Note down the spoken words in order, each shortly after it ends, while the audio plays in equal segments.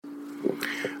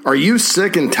Are you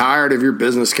sick and tired of your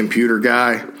business computer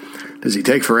guy? Does he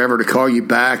take forever to call you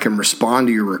back and respond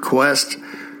to your request?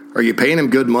 Are you paying him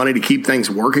good money to keep things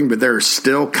working, but there are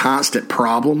still constant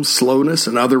problems, slowness,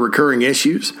 and other recurring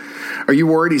issues? Are you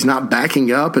worried he's not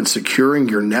backing up and securing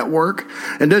your network?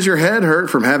 And does your head hurt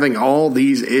from having all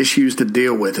these issues to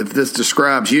deal with? If this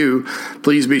describes you,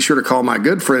 please be sure to call my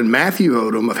good friend Matthew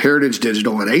Odom of Heritage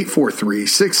Digital at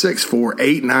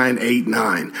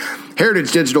 843-664-8989.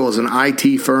 Heritage Digital is an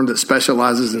IT firm that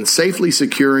specializes in safely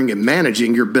securing and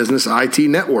managing your business IT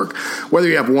network. Whether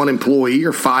you have one employee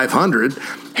or 500,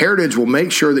 Heritage will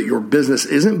make sure that your business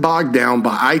isn't bogged down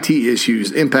by IT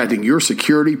issues impacting your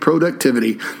security,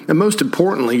 productivity, and most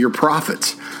importantly, your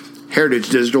profits. Heritage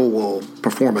Digital will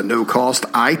perform a no-cost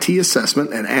IT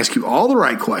assessment and ask you all the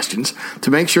right questions to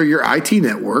make sure your IT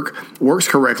network works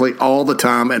correctly all the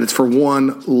time, and it's for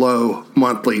one low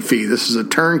monthly fee. This is a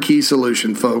turnkey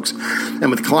solution, folks. And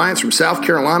with clients from South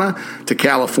Carolina to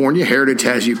California, Heritage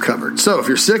has you covered. So if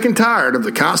you're sick and tired of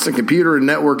the constant computer and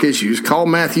network issues, call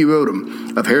Matthew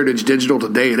Odom of Heritage Digital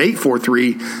today at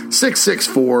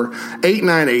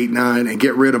 843-664-8989 and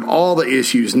get rid of all the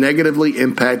issues negatively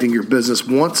impacting your business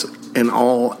once and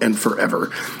all and forever.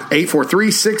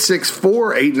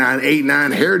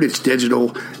 843-664-8989,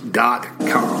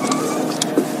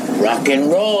 heritagedigital.com. Rock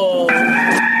and roll.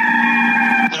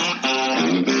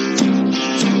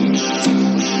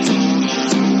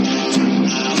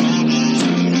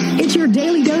 It's your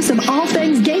daily dose of all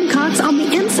things Gamecocks on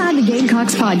the Inside the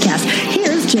Gamecocks podcast.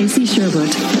 Here's JC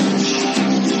Sherbert.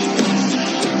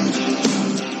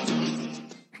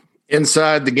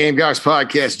 Inside the Gamecocks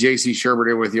podcast, JC Sherbert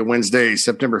here with you Wednesday,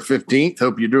 September 15th.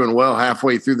 Hope you're doing well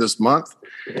halfway through this month.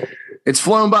 It's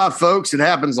flown by, folks. It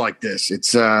happens like this.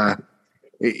 It's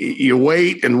you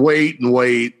wait and wait and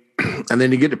wait, and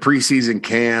then you get to preseason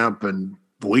camp, and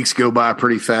the weeks go by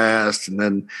pretty fast, and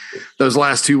then those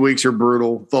last 2 weeks are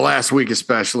brutal. The last week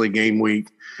especially, game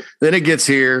week. Then it gets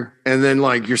here, and then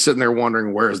like you're sitting there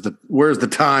wondering where's the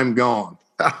time gone.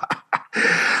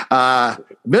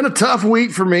 Been a tough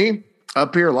week for me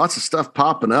up here. Lots of stuff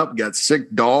popping up. Got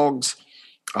sick dogs.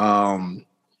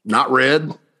 Not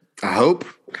red, I hope.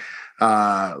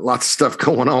 Lots of stuff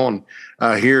going on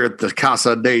here at the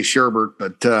Casa de Sherbert.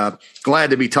 But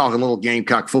glad to be talking a little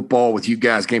Gamecock football with you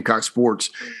guys, Gamecock sports,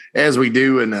 as we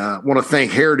do. And want to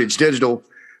thank Heritage Digital.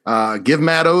 Give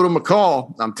Matt Odom a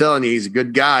call. I'm telling you, he's a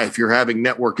good guy. If you're having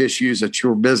network issues at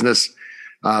your business,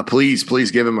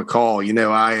 please give him a call. You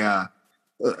know,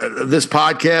 this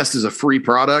podcast is a free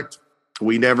product.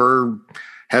 We never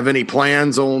have any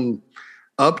plans on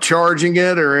upcharging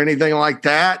it or anything like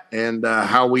that. And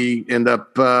how we end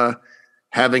up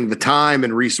having the time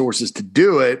and resources to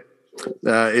do it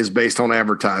is based on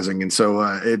advertising. And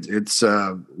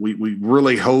so we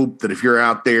really hope that if you're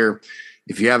out there,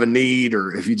 if you have a need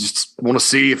or if you just want to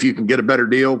see if you can get a better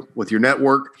deal with your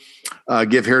network,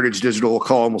 give Heritage Digital a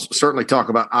call. And we'll certainly talk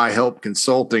about iHelp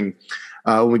Consulting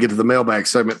when we get to the mailbag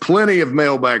segment. Plenty of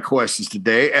mailbag questions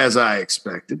today, as I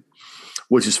expected,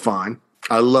 which is fine.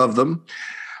 I love them.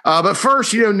 But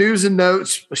first, you know, news and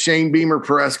notes. Shane Beamer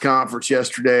press conference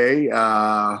yesterday.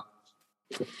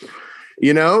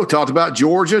 You know, talked about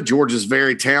Georgia. Georgia's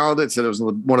very talented. Said it was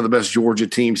one of the best Georgia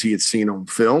teams he had seen on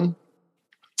film.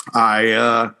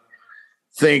 I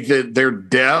think that their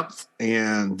depth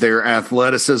and their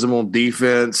athleticism on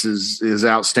defense is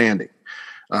outstanding.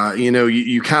 You know,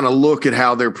 you kind of look at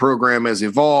how their program has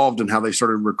evolved and how they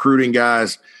started recruiting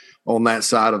guys on that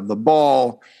side of the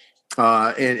ball.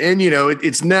 And you know,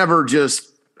 it's never just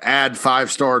add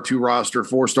 5-star to roster,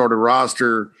 4-star to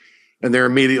roster, and they're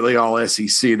immediately all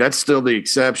SEC. That's still the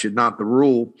exception, not the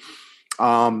rule.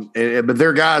 But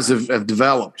their guys have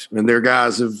developed, and their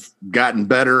guys have gotten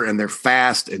better, and they're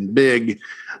fast and big.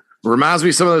 Reminds me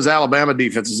of some of those Alabama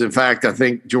defenses. In fact, I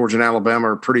think Georgia and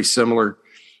Alabama are pretty similar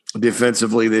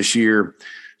defensively this year.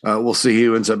 We'll see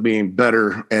who ends up being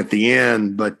better at the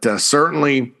end, but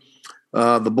certainly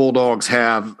the Bulldogs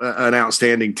have an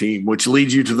outstanding team, which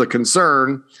leads you to the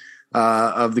concern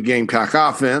of the Gamecock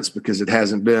offense, because it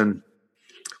hasn't been,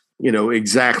 you know,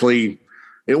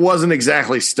 it wasn't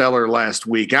exactly stellar last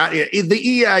week. The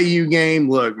EIU game,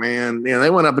 look, man, you know, they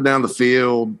went up and down the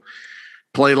field,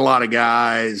 played a lot of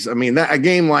guys. I mean, a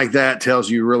game like that tells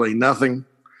you really nothing.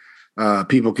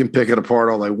 People can pick it apart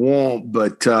all they want,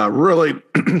 but really,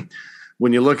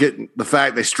 when you look at the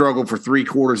fact they struggled for 3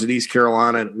 quarters at East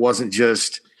Carolina, and it wasn't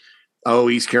just,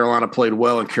 East Carolina played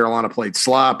well and Carolina played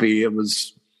sloppy. It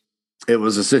was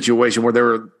a situation where there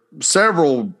were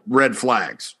several red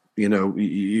flags. You know,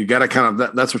 you got to kind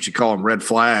of, that's what you call them, red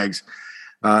flags,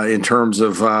 in terms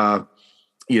of,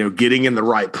 you know, getting in the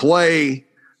right play,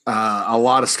 a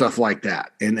lot of stuff like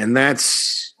that. And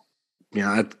that's,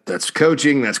 that's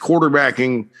coaching, that's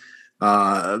quarterbacking,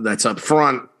 that's up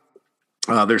front.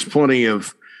 There's plenty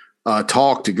of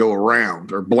talk to go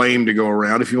around or blame to go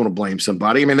around if you want to blame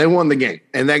somebody. I mean, they won the game.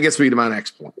 And that gets me to my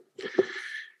next point.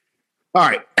 All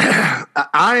right.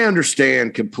 I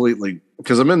understand completely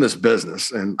because I'm in this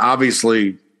business. And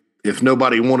obviously, if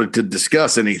nobody wanted to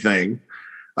discuss anything,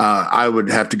 I would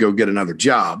have to go get another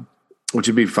job, which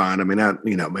would be fine. I mean,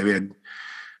 maybe I'd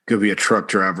go be a truck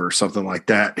driver or something like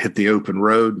that, hit the open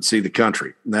road and see the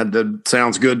country. That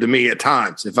sounds good to me at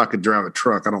times. If I could drive a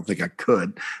truck, I don't think I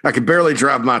could. I could barely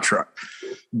drive my truck.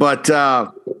 But,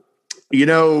 here's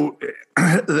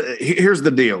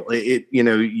the deal.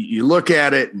 You look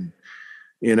at it and,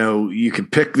 you can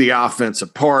pick the offense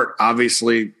apart.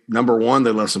 Obviously, number one,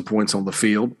 they left some points on the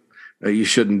field. You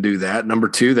shouldn't do that. Number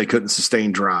two, they couldn't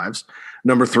sustain drives.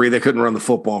 Number three, they couldn't run the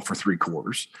football for 3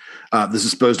 quarters. This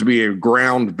is supposed to be a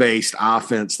ground-based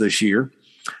offense this year.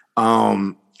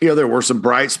 There were some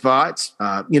bright spots.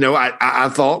 I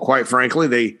thought, quite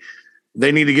frankly,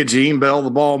 they need to get Gene Bell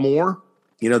the ball more.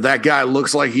 That guy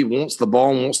looks like he wants the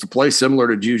ball and wants to play, similar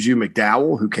to Juju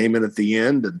McDowell, who came in at the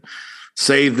end and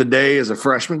saved the day as a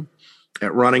freshman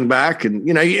at running back. And,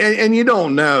 and you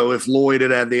don't know if Lloyd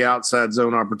had the outside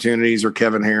zone opportunities or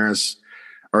Kevin Harris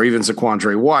or even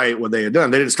Zaquandre White, what they had done.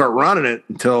 They didn't start running it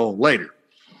until later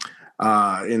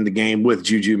in the game with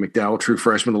Juju McDowell, true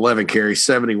freshman, 11 carries,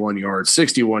 71 yards,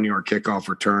 61-yard kickoff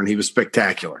return. He was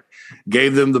spectacular.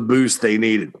 Gave them the boost they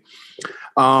needed.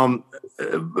 But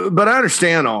I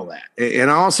understand all that.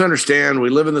 And I also understand we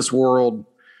live in this world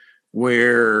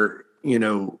where,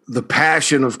 the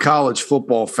passion of college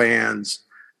football fans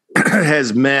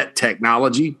has met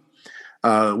technology,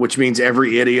 which means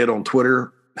every idiot on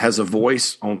Twitter has a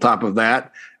voice. On top of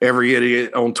that, every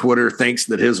idiot on Twitter thinks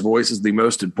that his voice is the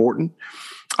most important.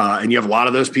 And you have a lot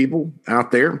of those people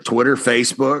out there, Twitter,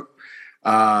 Facebook.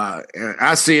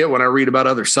 I see it when I read about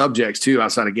other subjects too,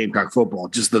 outside of Gamecock football,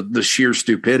 just the sheer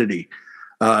stupidity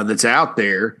that's out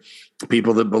there.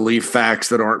 People that believe facts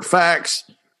that aren't facts,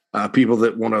 people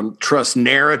that want to trust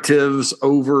narratives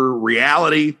over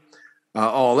reality,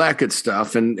 all that good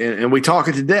stuff. And we talk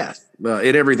it to death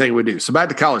in everything we do. So back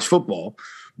to college football,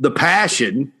 the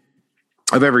passion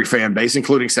of every fan base,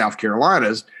 including South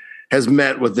Carolina's, has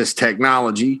met with this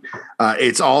technology.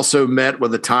 It's also met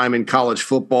with a time in college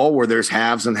football where there's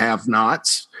haves and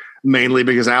have-nots, mainly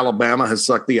because Alabama has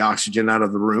sucked the oxygen out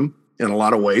of the room in a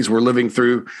lot of ways. We're living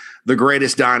through the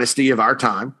greatest dynasty of our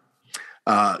time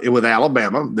with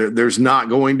Alabama. There's not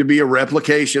going to be a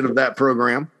replication of that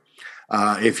program.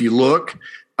 If you look,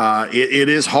 it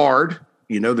is hard.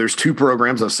 There's 2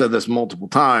 programs, I've said this multiple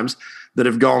times, that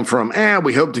have gone from,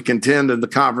 we hope to contend in the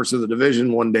conference of the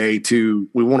division one day to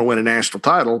we want to win a national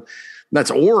title. That's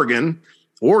Oregon.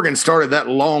 Oregon started that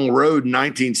long road in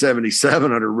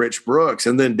 1977 under Rich Brooks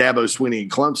and then Dabo Swinney and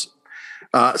Clemson.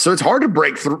 So it's hard to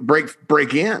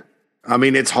break in. I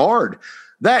mean, it's hard.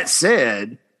 That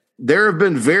said, there have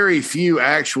been very few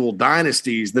actual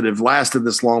dynasties that have lasted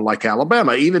this long like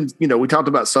Alabama. Even, we talked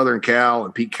about Southern Cal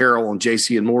and Pete Carroll and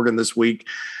JC and Morgan this week.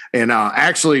 And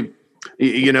actually,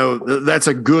 that's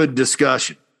a good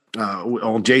discussion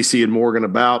on JC and Morgan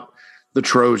about the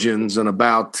Trojans and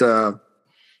about a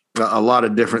lot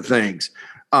of different things.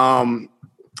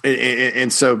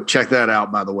 And so check that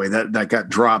out, by the way. That got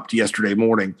dropped yesterday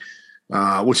morning,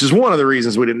 which is one of the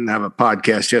reasons we didn't have a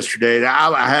podcast yesterday.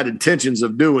 I had intentions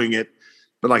of doing it,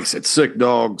 but like I said, sick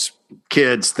dogs,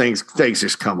 kids, things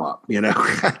just come up, By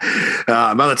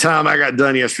the time I got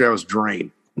done yesterday, I was drained.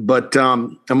 But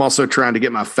I'm also trying to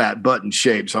get my fat butt in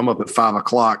shape. So I'm up at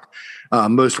 5:00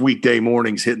 most weekday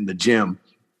mornings hitting the gym.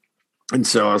 And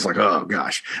so I was like, oh,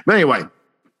 gosh. But anyway,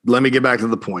 let me get back to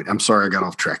the point. I'm sorry I got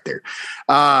off track there.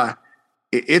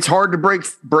 It's hard to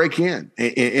break in.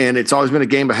 And it's always been a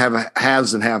game of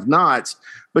haves and have-nots.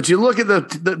 But you look at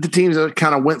the teams that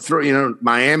kind of went through,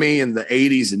 Miami in the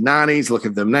 80s and 90s. Look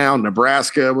at them now.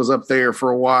 Nebraska was up there for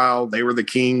a while. They were the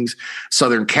Kings.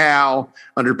 Southern Cal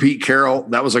under Pete Carroll.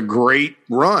 That was a great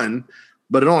run,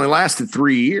 but it only lasted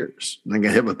 3 years. And they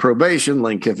got hit with probation.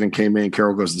 Lane Kiffin came in.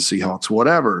 Carroll goes to the Seahawks,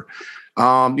 whatever.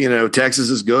 Texas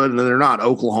is good, and then they're not.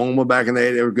 Oklahoma back in the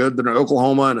day, they were good. But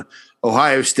Oklahoma and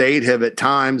Ohio State have at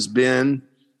times been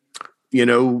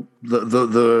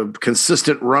the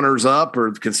consistent runners up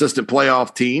or consistent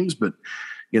playoff teams, but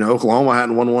Oklahoma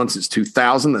hadn't won one since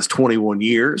 2000. That's 21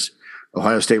 years.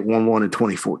 Ohio State won one in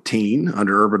 2014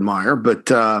 under Urban Meyer. But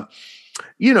so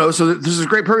this is a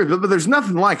great program, but there's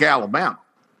nothing like Alabama.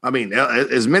 I mean,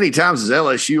 as many times as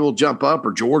LSU will jump up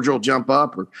or Georgia will jump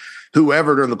up or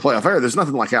whoever during the playoff era, there's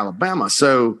nothing like Alabama.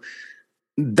 So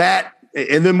that,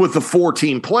 and then with the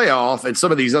 4-team playoff and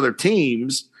some of these other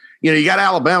teams, you got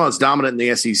Alabama that's dominant in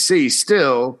the SEC.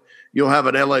 Still, you'll have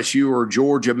an LSU or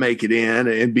Georgia make it in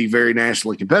and be very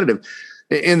nationally competitive.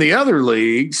 In the other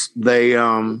leagues, they,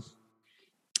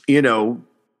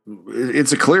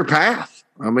 it's a clear path.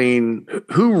 I mean,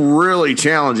 who really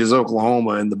challenges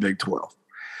Oklahoma in the Big 12?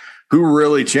 Who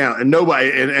really challenge? And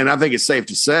nobody. And I think it's safe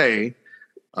to say,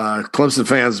 Clemson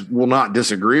fans will not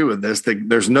disagree with this.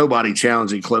 There's nobody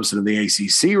challenging Clemson in the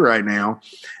ACC right now.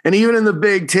 And even in the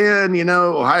Big 10,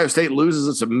 Ohio State loses.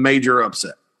 It's a major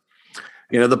upset.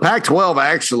 The Pac-12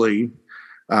 actually,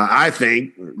 I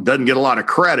think, doesn't get a lot of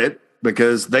credit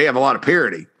because they have a lot of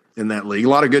parity in that league, a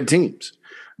lot of good teams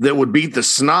that would beat the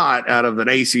snot out of an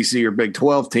ACC or Big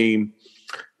 12 team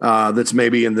that's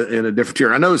maybe in a different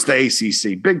tier. I know it's the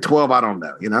ACC. Big 12, I don't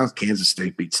know. Kansas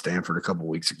State beat Stanford a couple of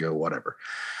weeks ago, whatever.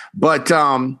 But,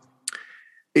 so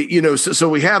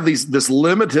we have this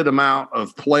limited amount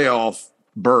of playoff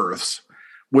berths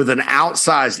with an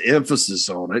outsized emphasis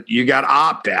on it. You got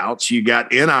opt-outs, you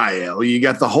got NIL, you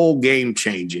got the whole game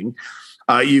changing.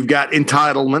 You've got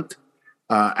entitlement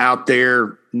out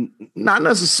there, not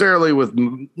necessarily with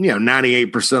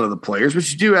 98% of the players, but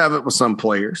you do have it with some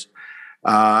players.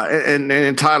 And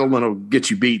entitlement will get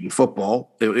you beat in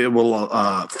football. It will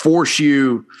force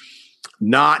you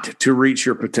not to reach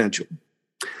your potential.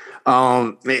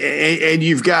 And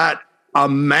you've got a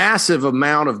massive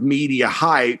amount of media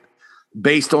hype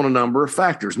based on a number of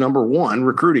factors. Number one,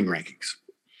 recruiting rankings.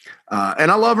 And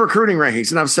I love recruiting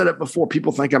rankings. And I've said it before.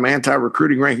 People think I'm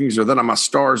anti-recruiting rankings or that I'm a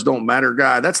stars don't matter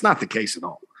guy. That's not the case at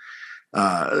all.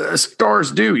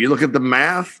 Stars do. You look at the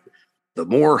math, the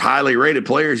more highly rated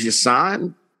players you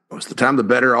sign, most of the time, the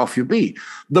better off you'll be.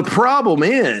 The problem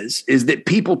is that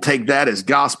people take that as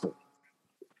gospel.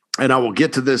 And I will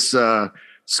get to this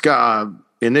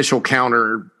initial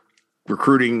counter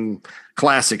recruiting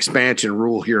class expansion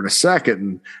rule here in a second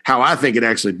and how I think it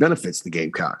actually benefits the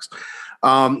Gamecocks.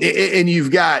 And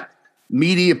you've got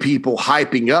media people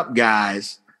hyping up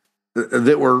guys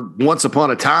that were once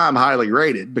upon a time highly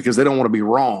rated because they don't want to be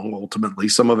wrong. Ultimately,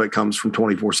 some of it comes from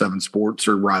 24/7 Sports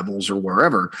or Rivals or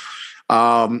wherever.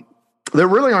 They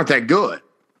really aren't that good.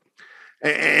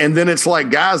 And then it's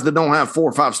like guys that don't have 4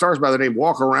 or 5 stars by their name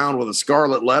walk around with a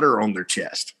scarlet letter on their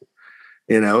chest.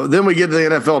 Then we get to the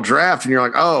NFL draft and you're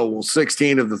like, oh, well,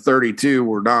 16 of the 32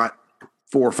 were not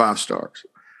 4 or 5 stars.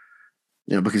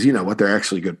 Because they're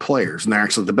actually good players and they're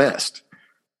actually the best.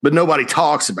 But nobody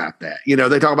talks about that.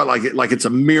 They talk about like it's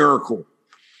a miracle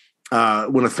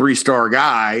when a 3-star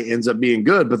guy ends up being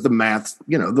good, but the math,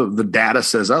 the data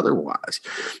says otherwise.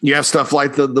 You have stuff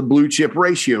like the blue chip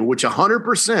ratio, which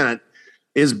 100%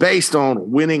 is based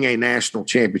on winning a national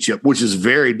championship, which is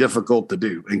very difficult to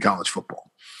do in college football.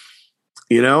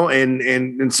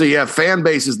 And so you have fan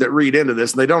bases that read into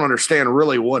this and they don't understand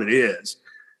really what it is.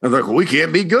 And they're like, well, we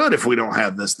can't be good if we don't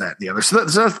have this, that, and the other. So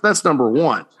that's number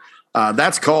one.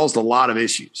 That's caused a lot of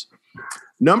issues.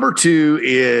 Number two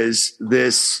is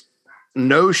this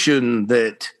notion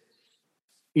that,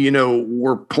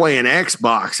 we're playing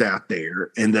Xbox out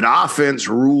there and that offense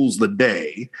rules the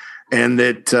day and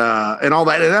that, and all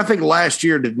that. And I think last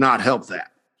year did not help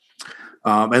that.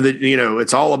 And that,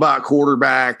 it's all about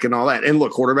quarterback and all that. And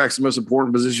look, quarterback's the most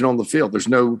important position on the field.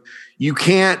 You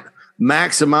can't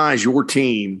maximize your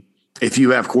team if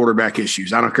you have quarterback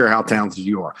issues. I don't care how talented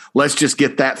you are. Let's just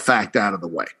get that fact out of the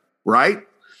way, right?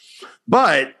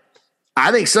 But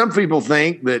I think some people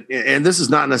think that, and this is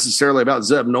not necessarily about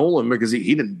Zeb Nolan because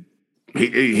he'd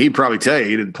probably tell you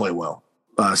he didn't play well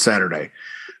Saturday.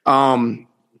 And,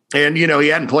 he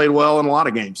hadn't played well in a lot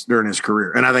of games during his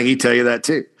career. And I think he'd tell you that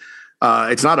too.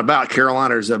 It's not about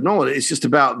Carolina or Zeb Nolan. It's just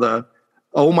about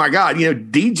oh my God,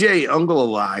 DJ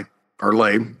Uiagalelei,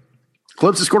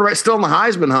 Clemson's quarterback, still in the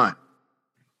Heisman hunt.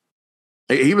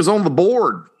 He was on the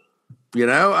board,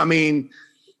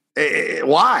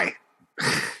 why?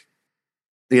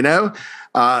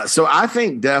 So I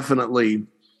think definitely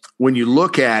when you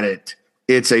look at it,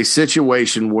 it's a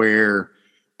situation where,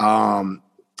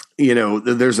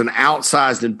 there's an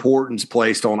outsized importance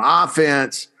placed on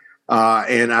offense.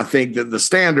 And I think that the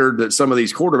standard that some of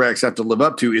these quarterbacks have to live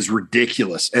up to is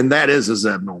ridiculous. And that is a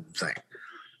Zeb Nolan thing.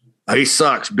 He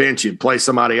sucks, bench him, play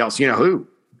somebody else. Who?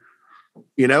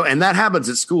 And that happens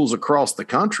at schools across the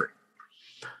country.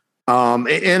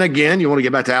 And again, you want to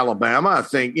get back to Alabama. I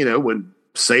think, when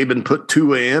Saban put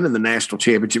Tua in the national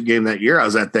championship game that year, I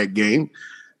was at that game.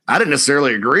 I didn't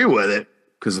necessarily agree with it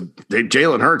because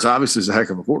Jalen Hurts obviously is a heck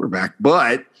of a quarterback.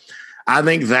 But I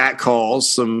think that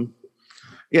caused some,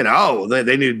 they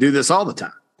need to do this all the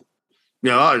time.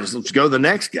 let's go to the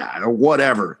next guy or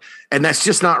whatever. And that's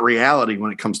just not reality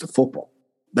when it comes to football.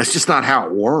 That's just not how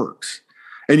it works.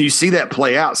 And you see that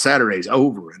play out Saturdays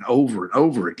over and over and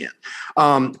over again.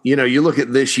 You look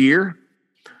at this year,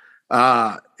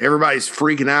 everybody's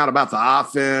freaking out about the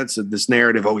offense and this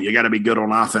narrative. Oh, you got to be good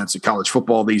on offense in college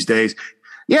football these days.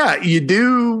 Yeah, you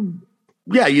do.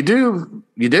 Yeah, you do.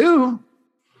 You do.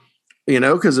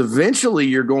 Because eventually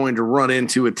you're going to run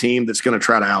into a team that's going to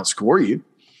try to outscore you,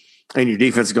 and your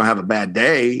defense is going to have a bad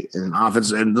day, and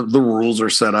offense, and the rules are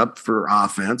set up for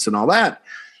offense and all that.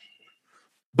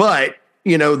 But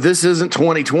this isn't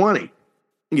 2020.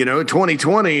 In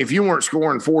 2020, if you weren't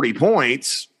scoring 40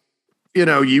 points,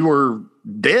 you were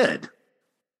dead.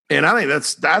 And I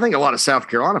think a lot of South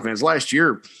Carolina fans last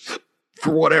year,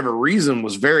 for whatever reason,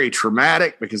 was very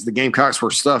traumatic because the Gamecocks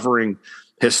were suffering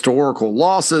historical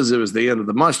losses. It was the end of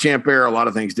the Muschamp era. A lot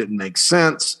of things didn't make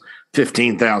sense.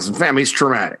 15,000 families,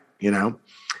 traumatic, and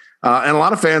a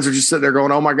lot of fans are just sitting there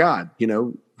going, oh my God,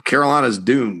 Carolina's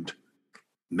doomed.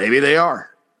 Maybe they are.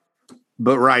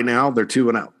 But right now they're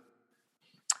 2-0.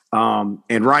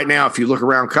 And right now, if you look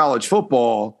around college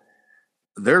football,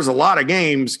 there's a lot of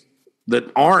games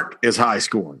that aren't as high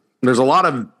scoring. There's a lot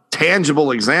of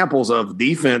tangible examples of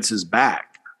defense is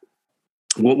back.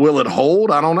 Will it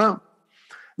hold? I don't know.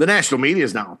 The national media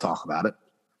is not going to talk about it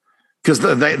because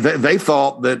they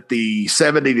thought that the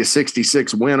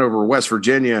 70-66 win over West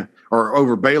Virginia or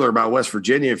over Baylor by West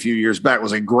Virginia a few years back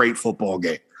was a great football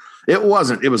game. It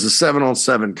wasn't. It was a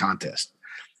 7-on-7 contest.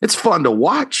 It's fun to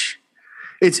watch.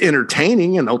 It's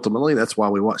entertaining, and ultimately that's why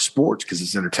we watch sports, because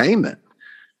it's entertainment.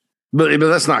 But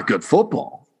that's not good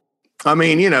football. I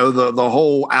mean, the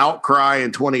whole outcry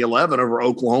in 2011 over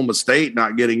Oklahoma State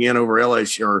not getting in over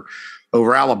LSU or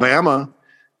over Alabama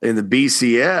in the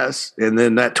BCS, and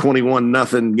then that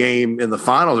 21-0 game in the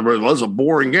finals. It was a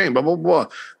boring game. Blah, blah, blah.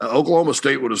 Oklahoma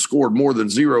State would have scored more than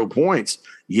 0 points.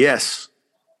 Yes,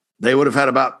 they would have had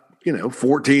about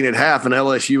 14 at half, and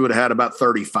LSU would have had about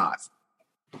 35.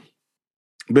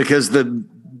 Because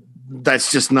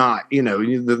that's just not,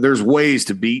 there's ways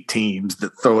to beat teams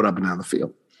that throw it up and down the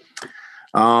field.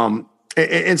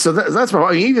 And so that's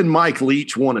why even Mike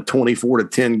Leach won a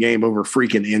 24-10 game over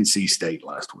freaking NC State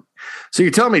last week. So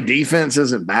you're telling me defense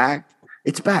isn't back?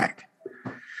 It's back.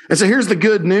 And so here's the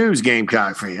good news,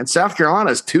 Gamecock fans. South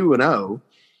Carolina is 2-0,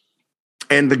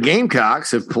 and the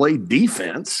Gamecocks have played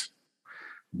defense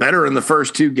better in the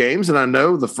first 2 games. And I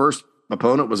know the first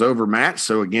opponent was overmatched.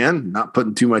 So again, not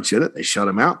putting too much in it. They shut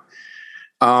him out.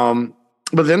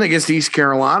 But then against East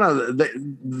Carolina,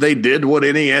 they did what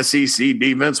any SEC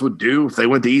defense would do if they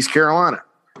went to East Carolina.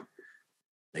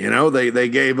 They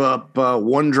gave up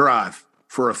 1 drive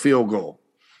for a field goal,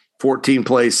 14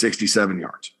 plays, 67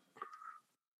 yards.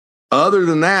 Other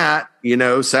than that,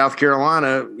 South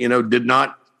Carolina, did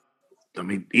not. I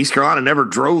mean, East Carolina never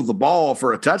drove the ball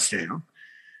for a touchdown.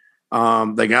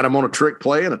 They got him on a trick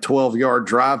play and a 12-yard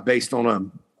drive based on a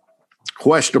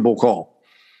questionable call.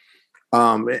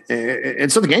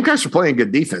 And so the Gamecocks are playing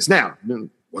good defense. Now,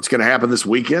 what's going to happen this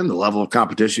weekend? The level of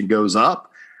competition goes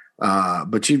up.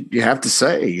 But you have to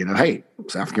say, hey,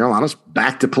 South Carolina's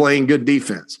back to playing good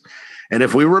defense. And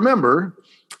if we remember,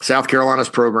 South Carolina's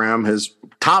program has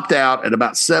topped out at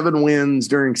about 7 wins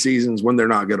during seasons when they're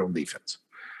not good on defense.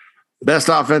 Best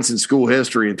offense in school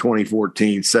history in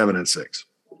 2014, 7-6.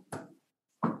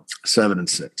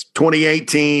 7-6.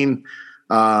 2018,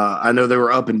 I know they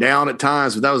were up and down at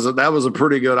times, but that was a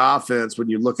pretty good offense when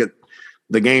you look at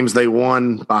the games they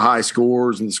won by high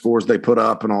scores and the scores they put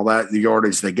up and all that, the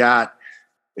yardage they got,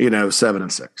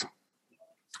 7-6.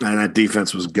 And that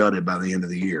defense was gutted by the end of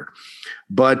the year.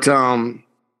 But,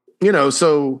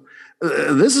 so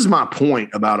this is my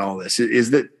point about all this is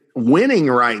that winning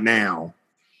right now,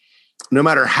 no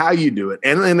matter how you do it,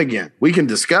 and again, we can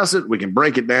discuss it, we can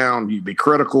break it down, you be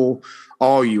critical,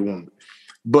 all you want.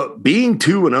 But being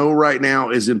 2-0 right now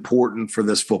is important for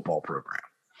this football program.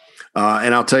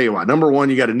 And I'll tell you why. Number one,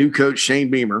 you got a new coach, Shane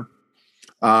Beamer,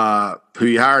 who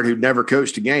you hired, who never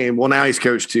coached a game. Well, now he's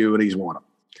coached 2 and he's won them.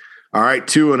 All right,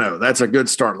 2-0. That's a good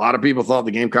start. A lot of people thought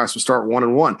the Gamecocks would start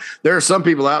 1-1. There are some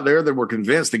people out there that were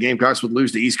convinced the Gamecocks would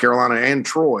lose to East Carolina and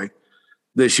Troy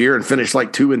this year and finish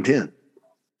like 2-10.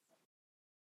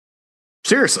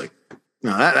 Seriously.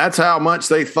 Now, that's how much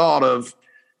they thought of,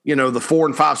 the 4-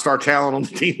 and 5-star talent on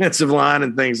the defensive line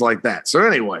and things like that. So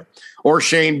anyway, or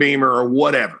Shane Beamer or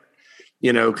whatever,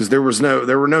 because there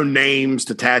were no names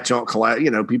to attach on.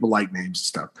 People like names and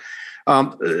stuff.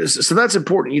 So that's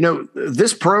important.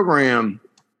 This program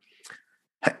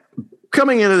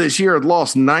coming into this year had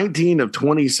lost 19 of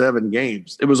 27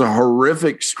 games. It was a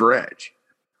horrific stretch.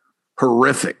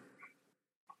 Horrific.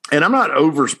 And I'm not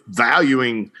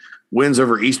overvaluing wins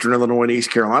over Eastern Illinois and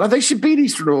East Carolina. They should beat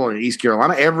Eastern Illinois and East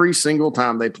Carolina every single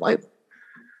time they play them.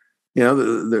 You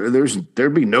know,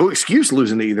 there'd be no excuse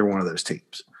losing to either one of those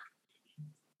teams.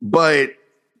 But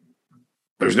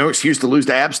there's no excuse to lose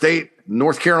to App State,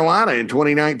 North Carolina in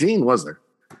 2019, was there?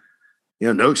 You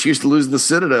know, no excuse to lose to the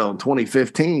Citadel in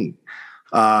 2015.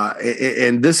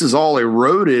 And this is all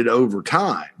eroded over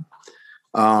time.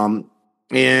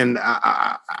 And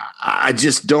I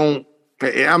just don't –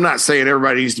 I'm not saying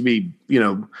everybody needs to be, you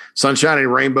know, sunshine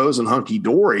and rainbows and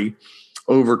hunky-dory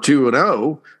over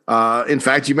 2-0. In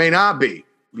fact, you may not be.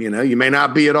 You know, you may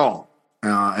not be at all.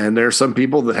 And there are some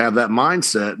people that have that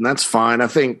mindset, and that's fine. I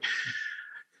think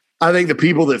the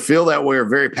people that feel that way are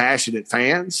very passionate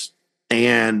fans,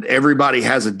 and everybody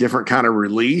has a different kind of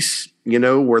release, you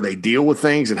know, where they deal with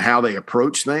things and how they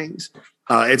approach things.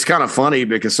 It's kind of funny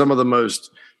because some of the most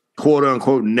quote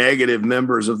unquote negative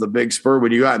members of the Big Spur,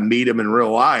 when you go out and meet them in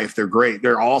real life, they're great.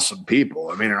 They're awesome people.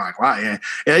 I mean, they're like, wow, yeah.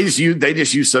 And they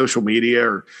just use social media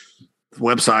or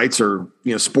websites or,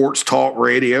 you know, sports talk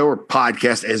radio or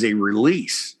podcast as a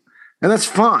release. And that's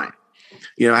fine.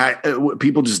 You know,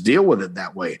 people just deal with it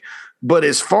that way. But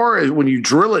as far as when you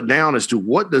drill it down as to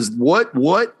what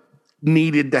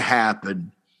needed to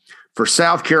happen for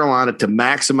South Carolina to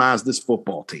maximize this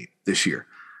football team this year,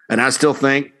 and I still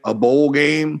think a bowl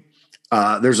game,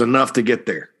 there's enough to get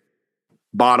there.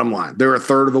 Bottom line, they're a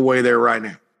third of the way there right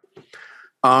now.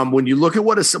 When you look at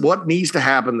what needs to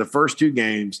happen the first two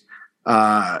games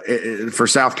for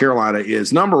South Carolina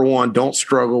is, number one, don't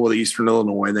struggle with Eastern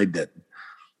Illinois. They didn't.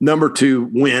 Number two,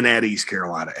 win at East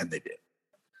Carolina, and they did.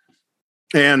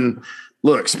 And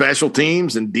look, special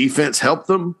teams and defense helped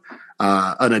them.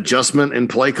 An adjustment in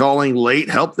play calling late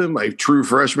helped them. A true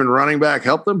freshman running back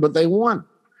helped them, but they won.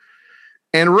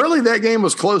 And really, that game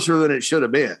was closer than it should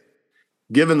have been,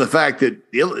 given the fact that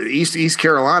East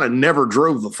Carolina never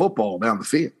drove the football down the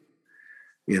field.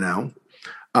 You know,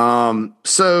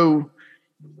 so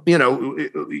you know,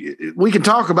 we can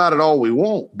talk about it all we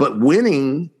want, but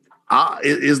winning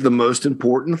is the most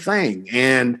important thing.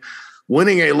 And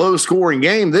winning a low-scoring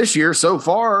game this year so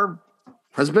far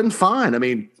has been fine. I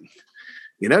mean,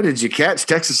 you know, did you catch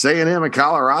Texas A&M and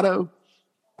Colorado?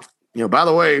 You know, by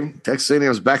the way, Texas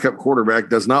A&M's backup quarterback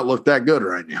does not look that good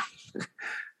right now.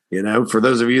 You know, for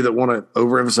those of you that want to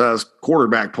overemphasize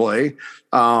quarterback play,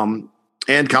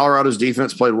 and Colorado's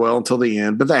defense played well until the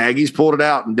end, but the Aggies pulled it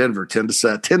out in Denver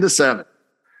 10-7.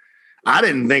 I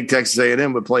didn't think Texas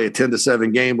A&M would play a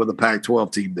 10-7 game with a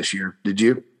Pac-12 team this year. Did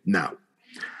you? No.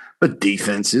 But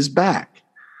defense is back.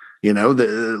 You know,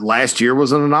 the last year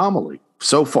was an anomaly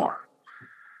so far.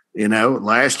 You know,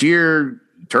 last year,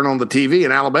 turn on the TV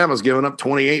and Alabama's giving up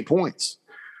 28 points.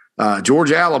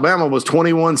 Georgia, Alabama was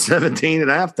 21-17 at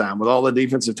halftime with all the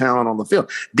defensive talent on the field.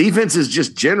 Defenses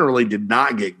just generally did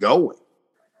not get going.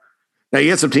 Now, you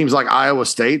had some teams like Iowa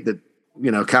State that,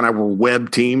 you know, kind of were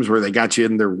web teams where they got you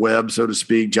in their web, so to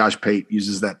speak. Josh Pate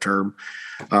uses that term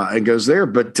and goes there.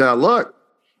 But look,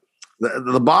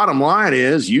 the bottom line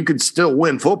is you could still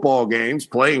win football games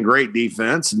playing great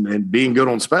defense and being good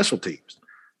on special teams.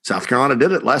 South Carolina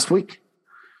did it last week,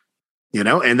 you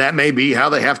know, and that may be how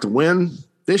they have to win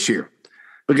this year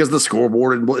because the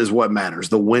scoreboard is what matters.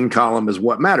 The win column is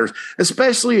what matters,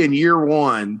 especially in year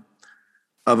one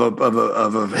of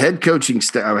a head coaching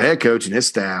staff, a head coach and his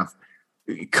staff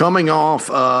coming off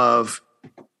of,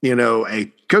 you know,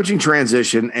 a coaching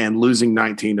transition and losing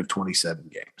 19 of 27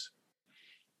 games.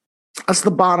 That's the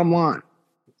bottom line.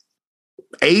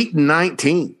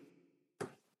 8-19.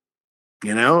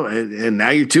 You know, and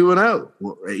now you're 2-0.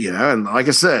 You know, and like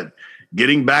I said,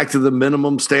 getting back to the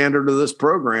minimum standard of this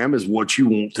program is what you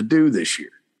want to do this year.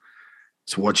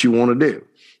 It's what you want to do.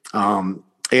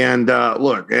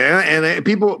 Look, and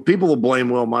people will blame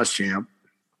Will Muschamp,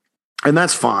 and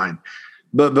that's fine.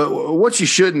 But what you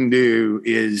shouldn't do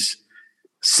is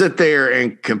sit there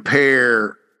and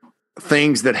compare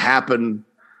things that happen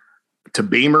to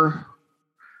Beamer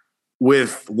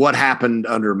with what happened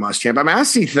under Muschamp. I mean, I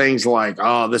see things like,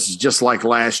 oh, this is just like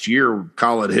last year,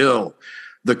 College Hill.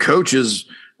 The coaches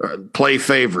play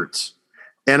favorites.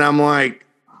 And I'm like,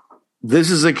 this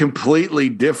is a completely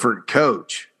different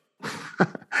coach.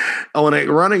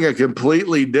 Running a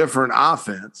completely different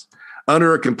offense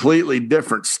under a completely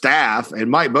different staff.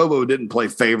 And Mike Bobo didn't play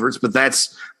favorites, but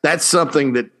that's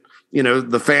something that, you know,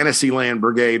 the Fantasyland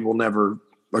Brigade will never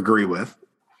agree with,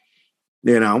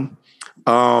 you know?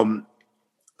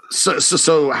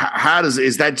 So how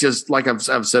is that just like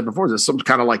I've said before, is this some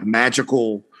kind of like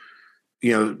magical,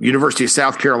 you know, University of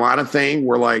South Carolina thing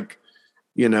where, like,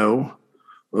 you know,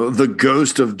 the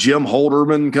ghost of Jim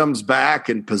Holderman comes back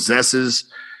and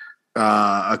possesses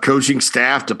a coaching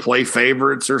staff to play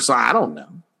favorites or so. I don't know.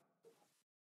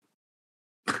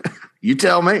 You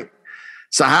tell me.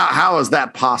 So how is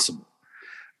that possible?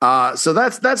 So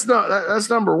that's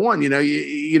number one.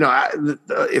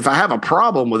 If I have a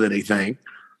problem with anything,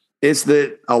 it's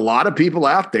that a lot of people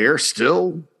out there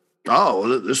still,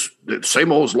 this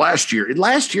same old as last year.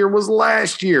 Last year was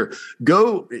last year.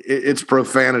 It's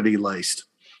profanity laced,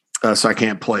 so I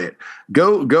can't play it.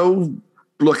 Go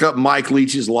look up Mike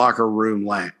Leach's locker room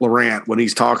rant when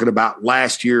he's talking about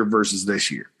last year versus this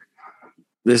year.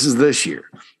 This is this year.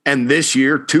 And this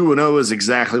year, 2-0 is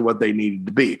exactly what they needed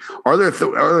to be. Are there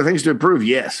things to improve?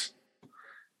 Yes.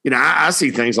 I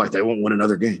see things like they won't win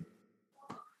another game.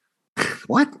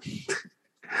 What?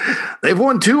 They've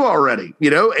won 2 already,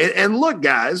 and look,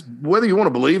 guys, whether you want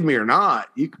to believe me or not,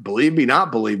 you can believe me,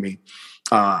 not believe me.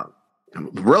 I'm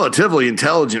a relatively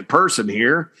intelligent person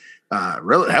here.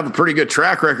 Really have a pretty good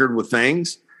track record with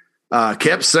things.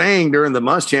 Kept saying during the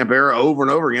Muschamp era over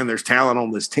and over again, there's talent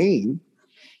on this team.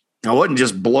 I wasn't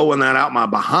just blowing that out my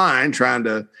behind, trying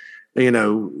to,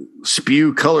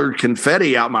 spew colored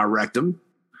confetti out my rectum.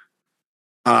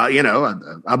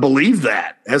 I believe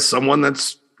that as someone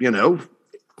that's,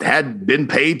 had been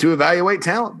paid to evaluate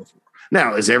talent before.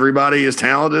 Now, is everybody as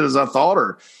talented as I thought,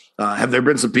 or have there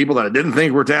been some people that I didn't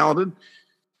think were talented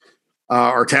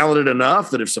or talented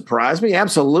enough that have surprised me?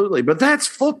 Absolutely. But that's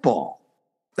football.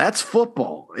 That's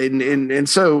football. And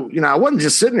so, I wasn't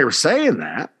just sitting there saying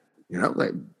that,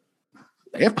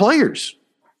 they have players.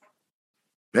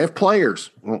 They have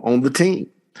players on the team.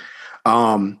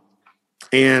 And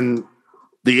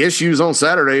the issues on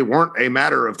Saturday weren't a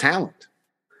matter of talent.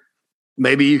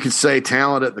 Maybe you could say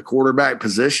talent at the quarterback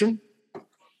position,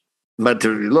 but it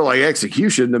looked like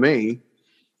execution to me,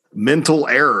 mental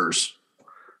errors,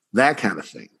 that kind of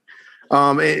thing.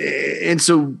 And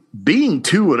so being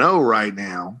 2-0 right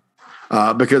now,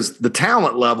 because the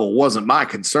talent level wasn't my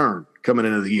concern coming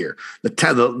into the year.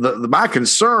 My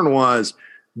concern was,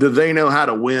 do they know how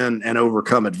to win and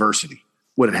overcome adversity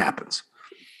when it happens?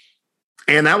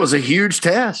 And that was a huge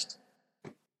test.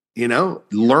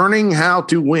 Learning how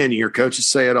to win. Your coaches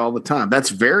say it all the time. That's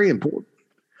very important.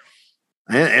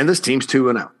 And this team's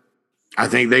 2-0. I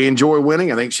think they enjoy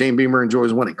winning. I think Shane Beamer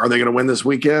enjoys winning. Are they going to win this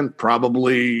weekend?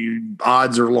 Probably.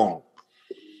 Odds are long.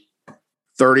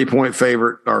 30-point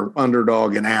favorite or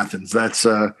underdog in Athens. That's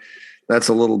a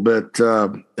little bit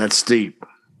that's steep.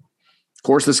 Of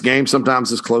course, this game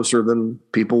sometimes is closer than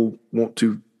people want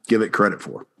to give it credit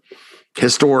for.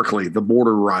 Historically, the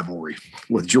border rivalry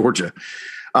with Georgia.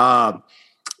 So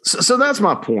that's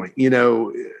my point.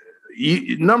 Number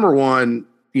one,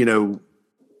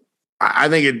 I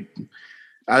think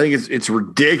it's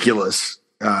ridiculous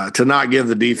to not give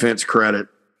the defense credit,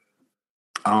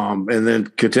 and then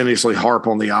continuously harp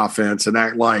on the offense and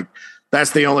act like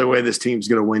that's the only way this team's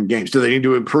going to win games. Do they need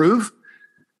to improve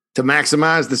to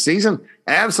maximize the season?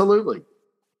 Absolutely.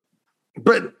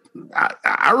 But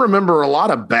I remember a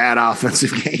lot of bad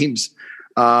offensive games.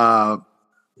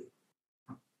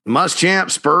 Muschamp,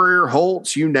 Spurrier,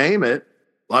 Holtz, you name it.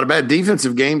 A lot of bad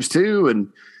defensive games too.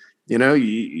 And,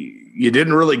 you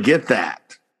didn't really get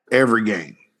that every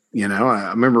game. I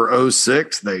remember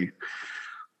 2006, they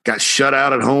got shut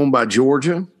out at home by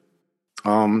Georgia.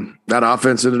 That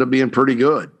offense ended up being pretty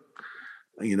good.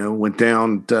 Went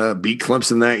down to beat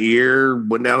Clemson that year,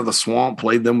 went down to the Swamp,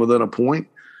 played them within a point.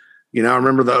 I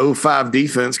remember the 2005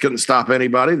 defense couldn't stop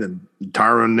anybody. Then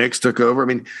Tyron Nix took over. I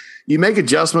mean, you make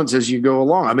adjustments as you go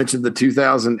along. I mentioned the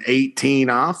 2018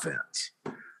 offense.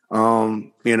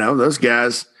 Those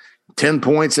guys, 10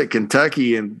 points at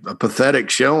Kentucky and a pathetic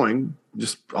showing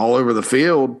just all over the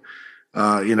field,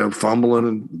 fumbling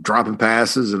and dropping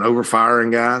passes and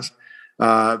overfiring guys.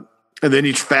 And then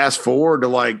you fast forward to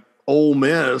like Ole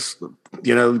Miss,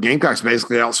 the Gamecocks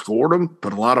basically outscored them,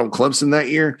 put a lot on Clemson that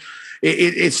year.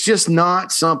 It's just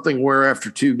not something where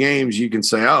after 2 games you can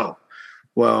say, oh,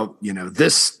 well,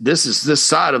 this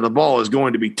side of the ball is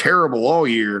going to be terrible all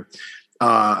year.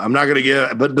 I'm not going to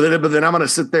get, but then I'm going to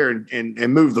sit there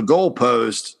and move the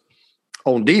goalpost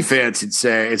on defense and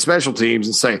say, and special teams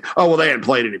and say, oh, well, they hadn't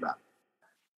played anybody.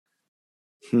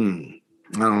 I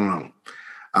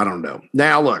don't know.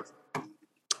 Now, look,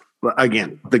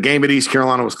 again, the game at East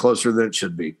Carolina was closer than it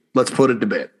should be. Let's put it to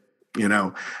bed.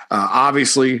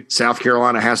 Obviously, South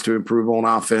Carolina has to improve on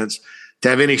offense to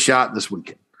have any shot this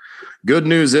weekend. Good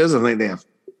news is, I think they have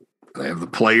the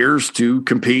players to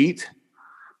compete.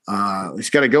 They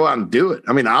just got to go out and do it.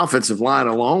 I mean, the offensive line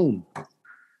alone,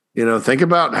 think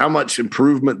about how much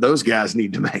improvement those guys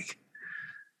need to make.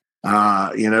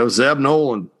 Zeb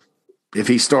Nolan, if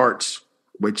he starts,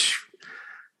 which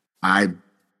I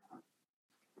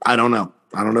I don't know.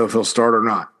 I don't know if he'll start or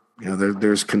not.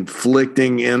 There's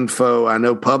conflicting info. I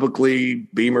know publicly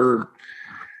Beamer's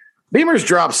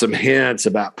dropped some hints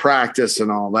about practice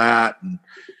and all that. And,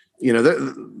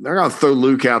 they're going to throw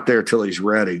Luke out there till he's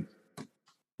ready.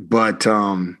 But,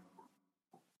 who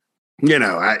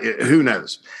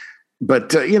knows?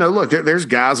 But, look, there's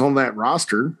guys on that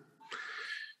roster.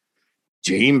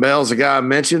 Jaheim Bell's a guy I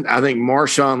mentioned. I think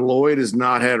Marshawn Lloyd has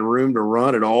not had room to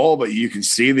run at all, but you can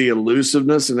see the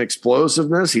elusiveness and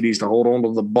explosiveness. He needs to hold on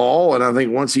to the ball, and I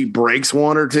think once he breaks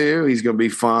one or two, he's going to be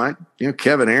fine.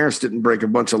 Kevin Harris didn't break a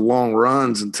bunch of long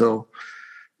runs until,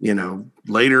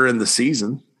 later in the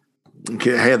season. He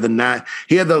had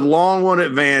the long one at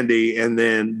Vandy, and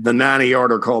then the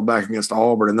 90-yarder called back against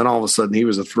Auburn, and then all of a sudden he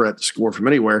was a threat to score from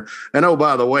anywhere. And, oh,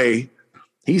 by the way,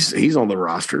 He's on the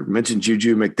roster. Mentioned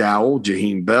Juju McDowell,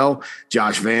 Jaheim Bell,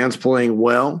 Josh Van's playing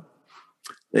well.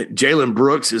 Jalen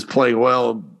Brooks is playing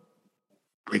well,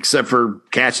 except for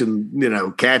catching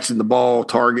the ball.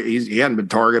 He hadn't been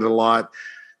targeted a lot,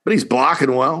 but he's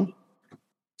blocking well.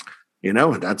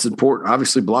 That's important.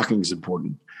 Obviously, blocking is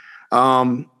important.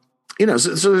 So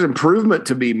there's improvement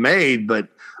to be made, but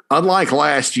unlike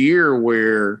last year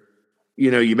where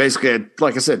you basically had,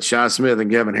 like I said, Shi Smith and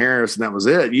Kevin Harris, and that was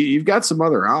it. You've got some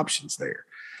other options there.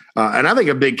 And I think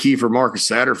a big key for Marcus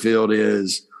Satterfield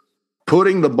is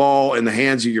putting the ball in the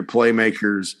hands of your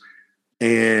playmakers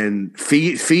and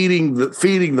feeding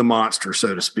the monster,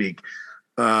 so to speak.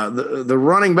 The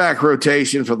running back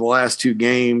rotation for the last two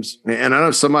games, and I know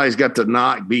somebody's got to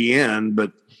not be in,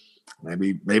 but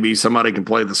maybe somebody can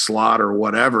play the slot or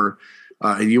whatever,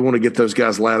 and you want to get those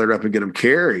guys lathered up and get them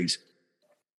carries.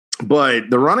 But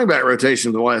the running back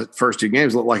rotation of the first two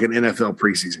games looked like an NFL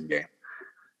preseason game.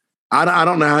 I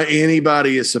don't know how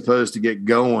anybody is supposed to get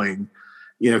going.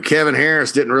 Kevin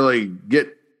Harris didn't really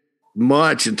get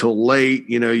much until late.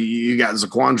 You got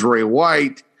Zaquandre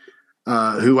White,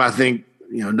 who I think,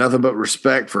 nothing but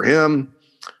respect for him.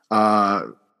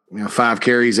 5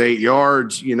 carries, 8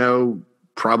 yards,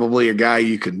 probably a guy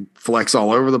you can flex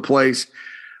all over the place.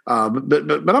 But I'm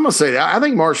going to say that I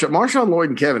think Marshawn Lloyd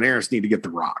and Kevin Harris need to get the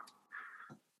rock.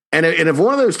 And if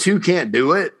one of those two can't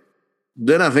do it,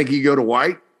 then I think you go to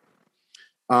White.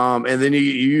 And then you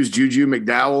use Juju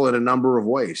McDowell in a number of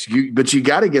ways. But you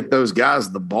got to get those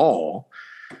guys the ball.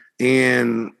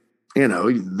 And,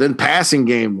 then passing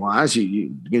game wise,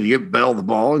 you get Bell the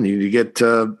ball and you get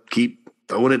to keep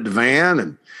throwing it to Van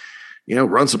and,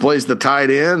 run some plays to the tight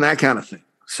end, that kind of thing.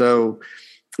 So,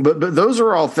 but those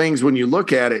are all things when you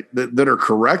look at it that are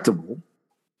correctable.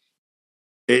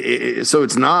 So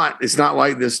it's not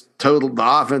like the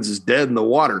offense is dead in the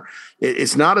water.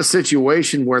 It's not a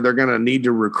situation where they're going to need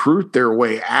to recruit their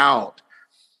way out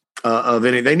of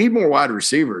any. They need more wide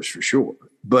receivers for sure.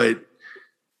 But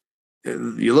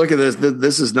you look at this,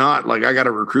 this is not like I got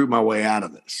to recruit my way out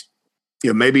of this.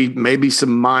 Maybe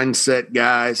some mindset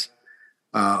guys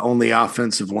on the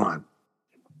offensive line.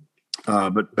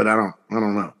 But I don't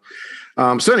know.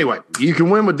 So anyway, you can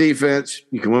win with defense.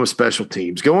 You can win with special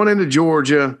teams. Going into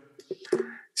Georgia,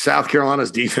 South Carolina's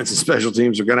defense and special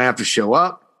teams are going to have to show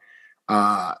up.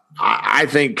 I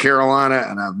think Carolina,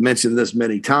 and I've mentioned this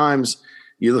many times,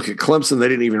 you look at Clemson, they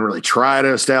didn't even really try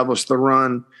to establish the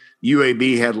run.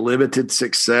 UAB had limited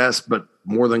success, but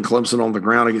more than Clemson on the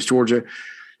ground against Georgia.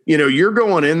 You're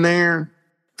going in there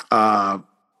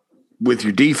with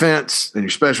your defense and your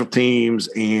special teams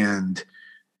and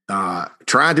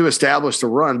trying to establish the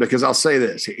run, because I'll say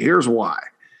this, here's why.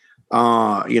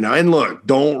 And look,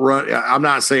 don't run. I'm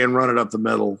not saying run it up the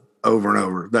middle over and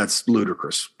over. That's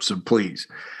ludicrous. So please.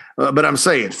 But I'm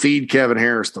saying feed Kevin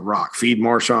Harris the rock, feed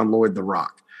Marshawn Lloyd the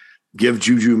rock, give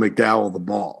Juju McDowell the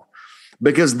ball,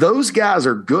 because those guys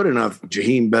are good enough.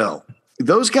 Jaheim Bell,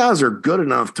 those guys are good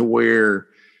enough to where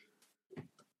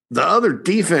the other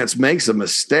defense makes a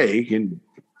mistake, and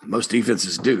most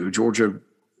defenses do. Georgia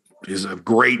is a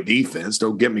great defense.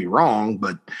 Don't get me wrong,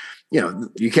 but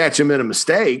you catch them in a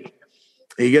mistake,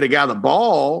 and you get a guy the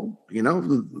ball.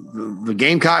 The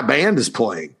Gamecock band is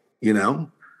playing. So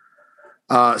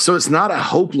it's not a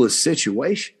hopeless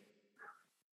situation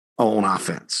on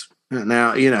offense.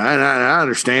 Now, and I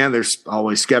understand there's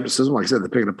always skepticism. Like I said, they're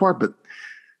picking it apart, but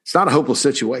it's not a hopeless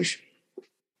situation.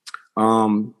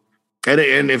 And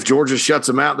if Georgia shuts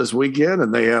them out this weekend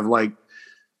and they have like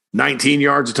 19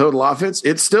 yards of total offense,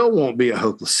 it still won't be a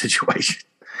hopeless situation.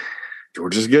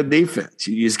 Georgia's good defense.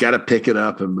 You just got to pick it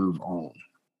up and move on.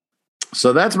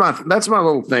 So that's my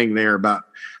little thing there about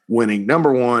winning.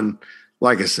 Number one,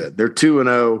 like I said, they're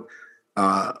 2-0.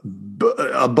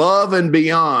 Above and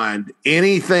beyond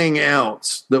anything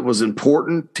else that was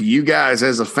important to you guys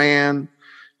as a fan,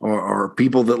 or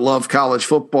people that love college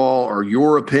football or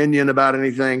your opinion about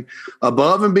anything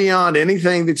above and beyond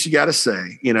anything that you got to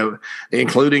say,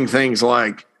 including things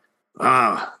like,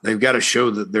 they've got to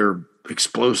show that they're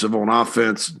explosive on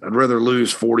offense. I'd rather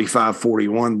lose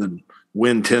 45-41 than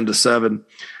win 10-7,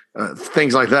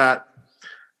 things like that.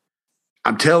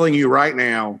 I'm telling you right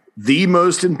now, the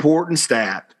most important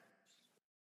stat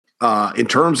in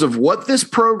terms of what this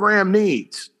program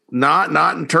needs,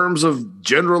 not in terms of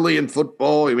generally in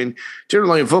football. I mean,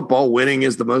 generally in football, winning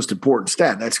is the most important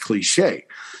stat. That's cliche.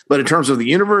 But in terms of the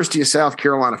University of South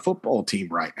Carolina football team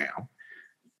right now,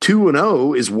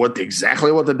 2-0 is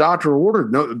exactly what the doctor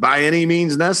ordered, no, by any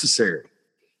means necessary.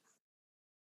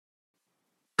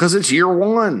 Because it's year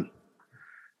one.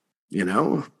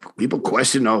 People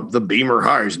question, the Beamer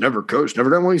hire. He's never coached, never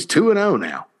done. Well, he's 2-0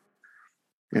 now.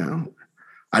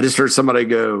 I just heard somebody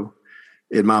go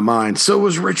in my mind, so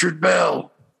was Richard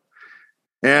Bell.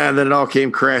 And then it all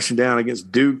came crashing down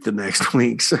against Duke the next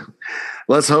week. So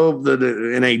let's hope that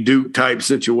in a Duke type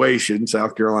situation,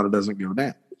 South Carolina doesn't go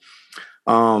down.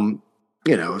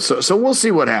 So we'll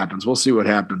see what happens. We'll see what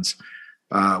happens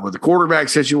with the quarterback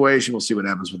situation. We'll see what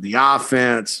happens with the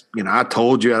offense. I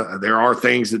told you there are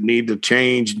things that need to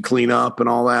change and clean up and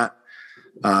all that.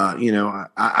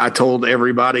 I told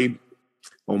everybody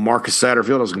on Marcus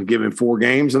Satterfield I was going to give him 4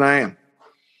 games, and I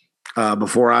am.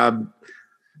 Before I,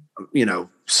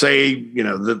 say,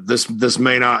 that this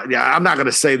may not. Yeah, I'm not going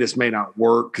to say this may not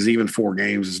work because even 4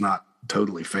 games is not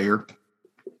totally fair.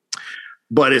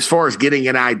 But as far as getting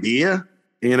an idea,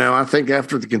 I think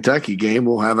after the Kentucky game,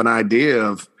 we'll have an idea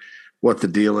of what the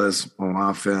deal is on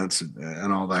offense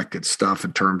and all that good stuff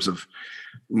in terms of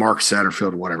Mark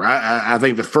Satterfield or whatever. I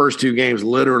think the first 2 games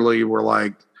literally were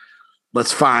like,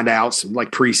 let's find out, some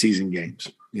like preseason games,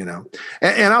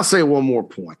 And I'll say one more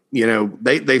point.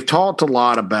 They've talked a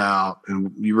lot about,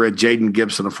 and you read Jaden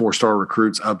Gibson, a 4-star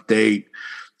recruits update.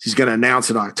 He's going to announce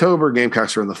in October.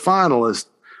 Gamecocks are in the finalists.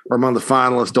 Or among the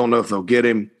finalists, don't know if they'll get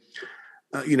him.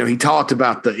 He talked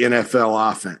about the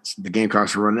NFL offense, the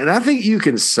Gamecocks are running. And I think you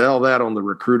can sell that on the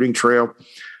recruiting trail.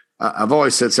 I've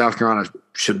always said South Carolina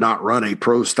should not run a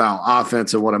pro-style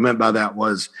offense. And what I meant by that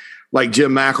was like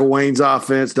Jim McElwain's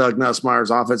offense, Doug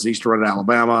Nussmeier's offense, he used to run at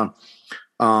Alabama.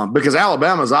 Because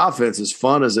Alabama's offense, as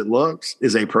fun as it looks,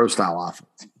 is a pro-style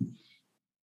offense.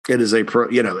 It is a pro,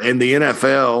 and the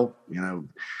NFL,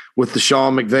 with the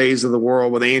Sean McVays of the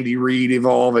world, with Andy Reid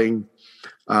evolving,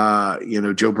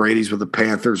 Joe Brady's with the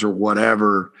Panthers or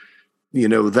whatever,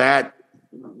 that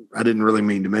I didn't really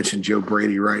mean to mention Joe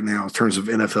Brady right now in terms of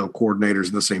NFL coordinators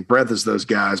in the same breath as those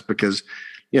guys because,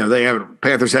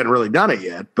 Panthers hadn't really done it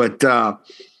yet. But,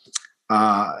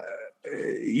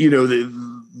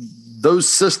 those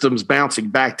systems bouncing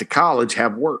back to college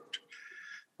have worked.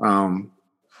 And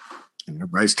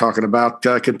everybody's talking about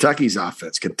Kentucky's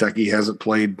offense. Kentucky hasn't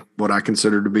played what I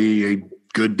consider to be a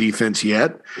good defense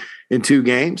yet in 2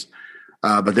 games.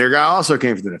 But their guy also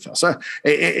came from the NFL. So,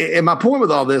 and my point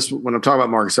with all this, when I'm talking about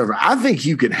Marcus Satterfield, I think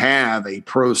you can have a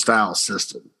pro-style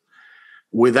system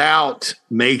without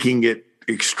making it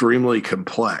extremely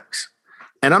complex.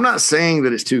 And I'm not saying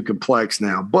that it's too complex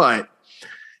now, but,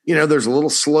 there's a little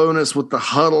slowness with the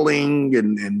huddling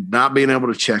and not being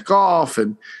able to check off.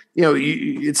 And,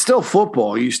 it's still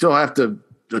football. You still have to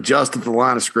adjust at the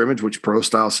line of scrimmage, which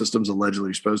pro-style systems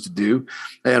allegedly are supposed to do,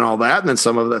 and all that. And then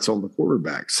some of that's on the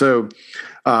quarterback. So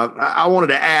I wanted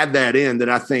to add that in that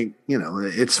I think,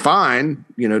 it's fine,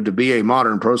 to be a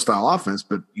modern pro-style offense,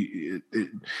 but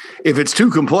if it's too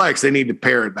complex, they need to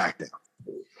pare it back down.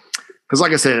 Because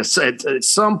like I said, at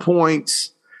some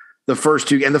points, the first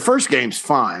game's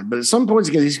fine, but at some points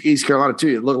against East Carolina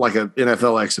too, it looked like an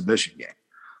NFL exhibition game.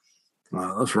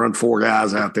 Let's run 4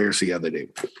 guys out there, see how they do.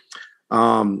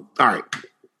 All right.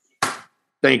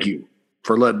 Thank you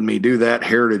for letting me do that.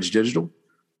 Heritage Digital,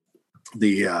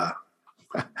 the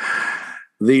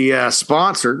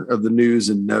sponsor of the news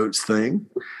and notes thing.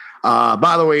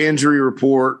 By the way, injury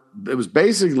report, it was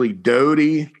basically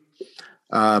Doty,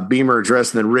 Beamer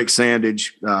addressed, and then Rick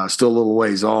Sandage, still a little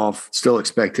ways off. Still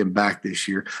expect him back this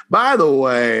year. By the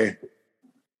way,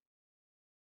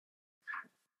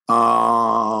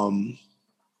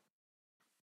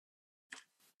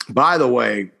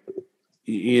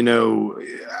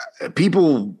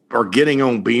 people are getting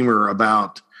on Beamer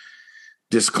about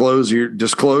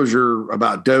disclosure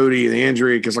about Doty and the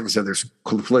injury because, like I said, there's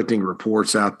conflicting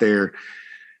reports out there.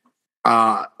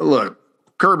 Look,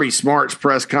 Kirby Smart's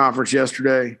press conference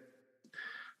yesterday,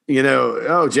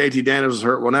 JT Daniels was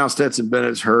hurt. Well, now Stetson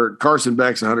Bennett's hurt. Carson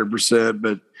Beck's 100%,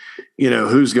 but,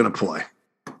 who's going to play?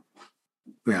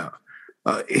 Yeah.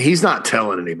 He's not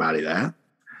telling anybody that.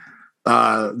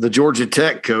 The Georgia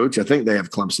Tech coach, I think they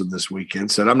have Clemson this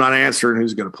weekend, said, I'm not answering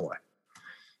who's going to play.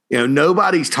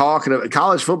 Nobody's talking about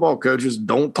college football coaches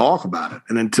don't talk about it.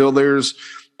 And until there's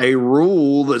a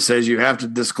rule that says you have to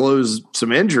disclose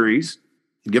some injuries,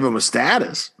 give them a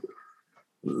status,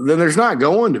 then there's not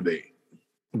going to be.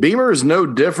 Beamer is no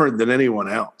different than anyone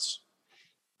else,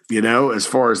 as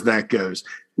far as that goes.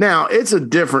 Now, it's a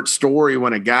different story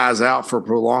when a guy's out for a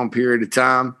prolonged period of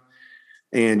time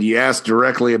and you ask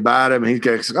directly about him, and he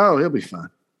goes, oh, he'll be fine.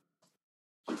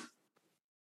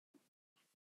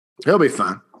 He'll be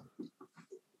fine.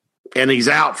 And he's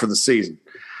out for the season,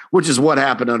 which is what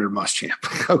happened under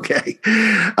Muschamp. Okay.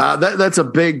 That's a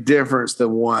big difference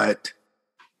than what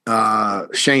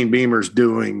Shane Beamer's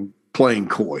doing, playing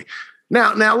coy.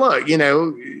 Now look, and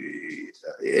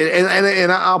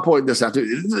I'll point this out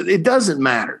too. It doesn't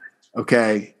matter,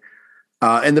 okay?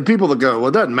 And the people that go, well,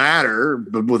 it doesn't matter,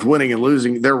 but with winning and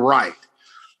losing, they're right.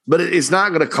 But it's not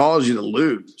going to cause you to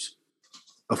lose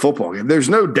a football game. There's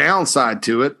no downside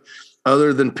to it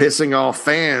other than pissing off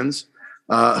fans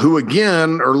who,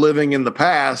 again, are living in the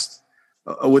past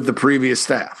with the previous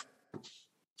staff.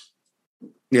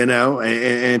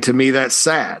 And to me, that's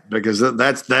sad because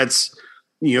that's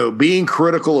being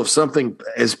critical of something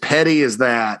as petty as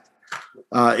that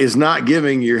is not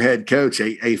giving your head coach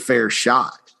a fair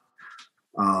shot,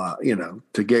 to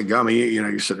get going.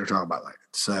 You're sitting there talking about that.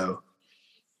 So,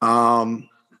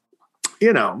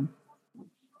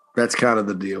 that's kind of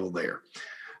the deal there.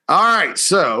 All right.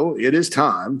 So it is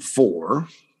time for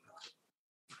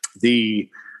the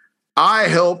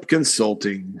iHelp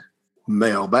Consulting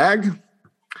mailbag.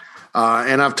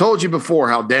 And I've told you before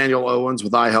how Daniel Owens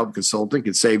with iHelp Consulting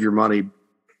can save your money,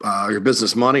 your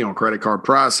business money on credit card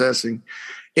processing,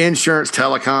 insurance,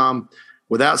 telecom,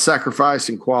 without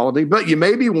sacrificing quality. But you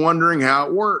may be wondering how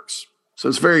it works. So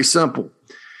it's very simple.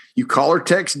 You call or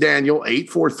text Daniel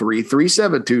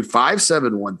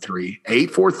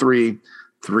 843-372-5713,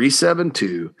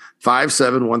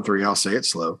 843-372-5713. I'll say it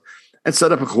slow, and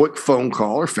set up a quick phone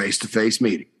call or face-to-face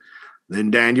meeting.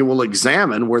 Then Daniel will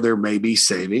examine where there may be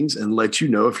savings and let you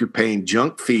know if you're paying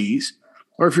junk fees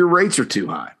or if your rates are too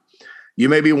high. You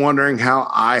may be wondering how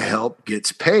iHelp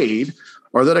gets paid,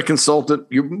 or that a consultant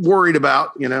you're worried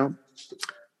about, a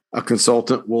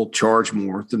consultant will charge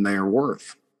more than they are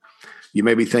worth. You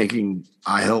may be thinking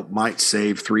iHelp might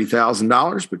save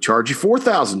 $3,000 but charge you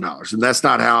 $4,000, and that's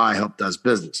not how iHelp does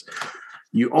business.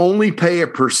 You only pay a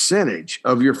percentage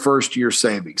of your first year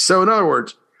savings. So in other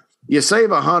words, you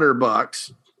save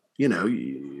 $100,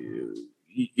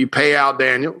 you pay out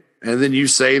Daniel, and then you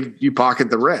pocket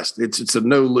the rest. It's a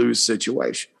no-lose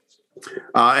situation.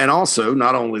 And also,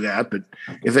 not only that, but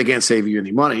if they can't save you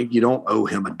any money, you don't owe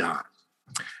him a dime.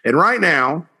 And right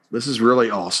now, this is really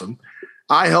awesome.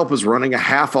 iHelp is running a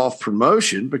half-off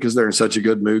promotion because they're in such a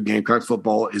good mood. Gamecock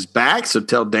football is back, so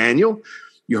tell Daniel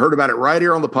you heard about it right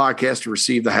here on the podcast to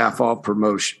receive the half-off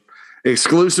promotion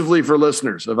exclusively for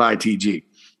listeners of ITG.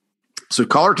 So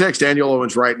call or text Daniel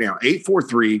Owens right now,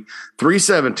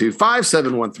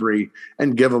 843-372-5713,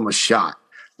 and give them a shot.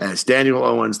 That's Daniel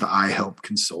Owens, the iHelp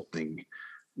Consulting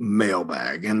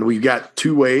mailbag. And we've got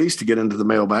two ways to get into the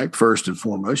mailbag. First and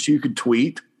foremost, you can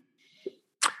tweet.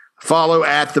 Follow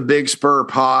at the Big Spur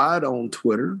Pod on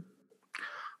Twitter.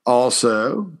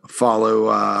 Also,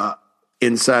 follow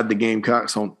Inside the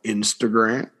Gamecocks on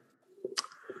Instagram.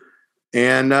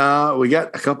 And we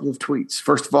got a couple of tweets.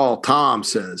 First of all, Tom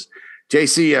says,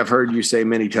 JC, I've heard you say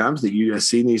many times that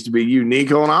USC needs to be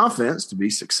unique on offense to be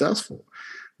successful.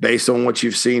 Based on what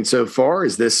you've seen so far,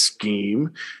 is this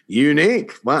scheme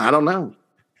unique? Well, I don't know.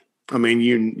 I mean,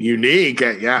 unique.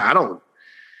 Yeah, I don't.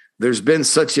 There's been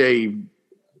such a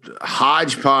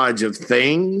hodgepodge of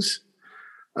things.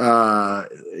 I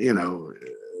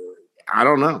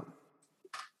don't know.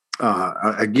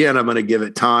 Again, I'm going to give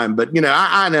it time. But,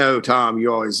 I know, Tom,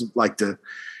 you always like to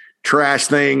trash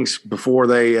things before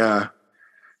they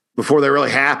really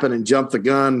happen and jump the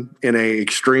gun in a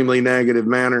extremely negative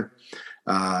manner.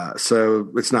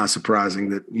 So it's not surprising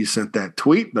that you sent that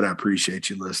tweet, but I appreciate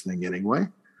you listening anyway.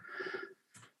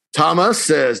 Thomas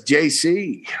says,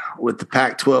 JC, with the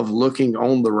Pac-12 looking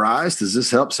on the rise, does this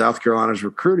help South Carolina's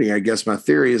recruiting? I guess my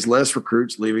theory is less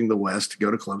recruits leaving the West to go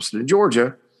to Clemson and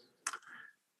Georgia.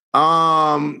 They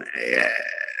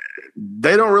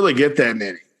don't really get that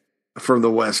many from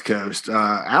the West Coast.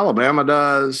 Alabama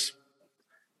does.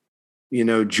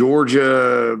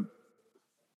 Georgia,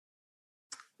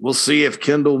 we'll see if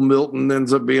Kendall Milton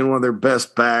ends up being one of their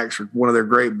best backs or one of their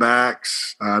great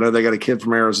backs. I know they got a kid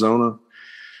from Arizona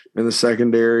in the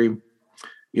secondary. I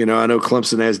know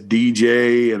Clemson has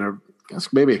DJ and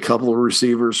maybe a couple of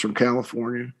receivers from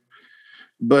California.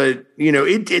 But,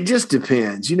 it just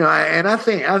depends, I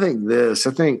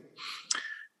think,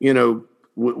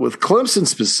 with Clemson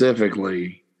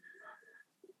specifically,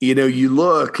 you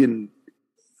look and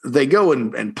they go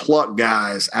and pluck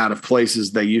guys out of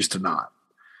places they used to not.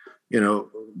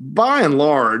 By and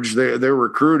large, their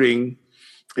recruiting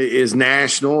is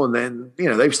national, and then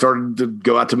they've started to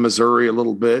go out to Missouri a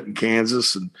little bit and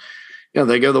Kansas, and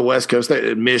they go to the West Coast,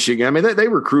 Michigan. I mean, they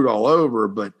recruit all over,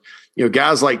 but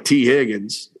guys like T.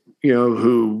 Higgins,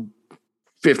 who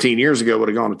 15 years ago would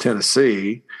have gone to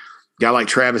Tennessee, a guy like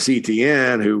Travis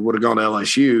Etienne who would have gone to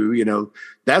LSU,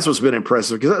 that's what's been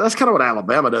impressive, because that's kind of what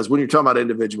Alabama does when you're talking about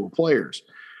individual players.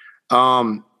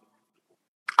 I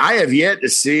have yet to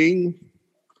see,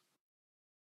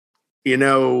 and I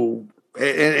know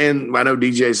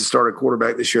DJ's a starting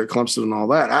quarterback this year at Clemson and all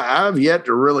that. I've yet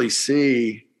to really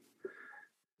see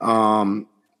a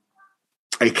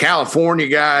California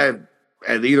guy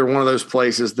at either one of those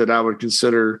places that I would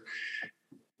consider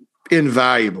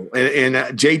invaluable. And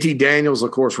JT Daniels,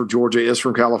 of course, for Georgia, is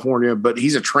from California, but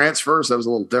he's a transfer, so that was a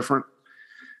little different.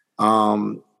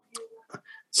 So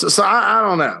I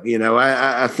don't know.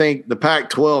 I think the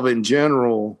Pac-12 in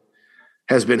general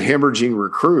has been hemorrhaging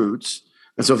recruits.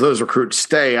 And so if those recruits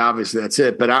stay, obviously that's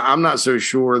it. But I'm not so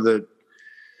sure that,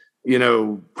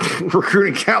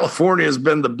 recruiting California has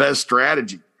been the best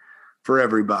strategy for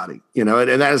everybody, and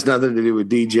that has nothing to do with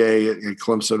DJ at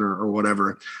Clemson or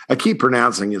whatever. I keep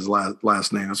pronouncing his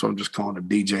last name. That's why I'm just calling him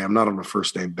DJ. I'm not on a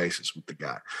first name basis with the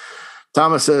guy.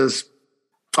 Thomas says,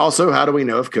 also, how do we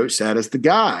know if Coach Sad is the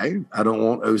guy? I don't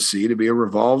want OC to be a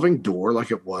revolving door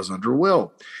like it was under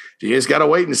Will. You just got to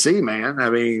wait and see, man. I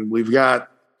mean, we've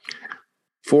got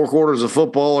 4 quarters of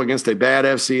football against a bad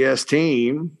FCS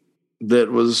team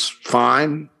that was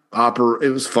fine.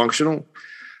 It was functional.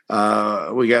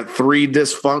 We got 3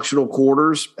 dysfunctional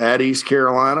quarters at East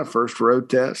Carolina, first road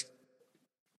test.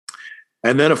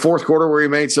 And then a 4th quarter where he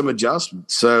made some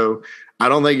adjustments. So I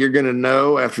don't think you're going to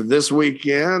know after this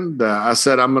weekend. I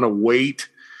said I'm going to wait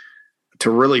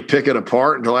to really pick it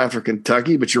apart until after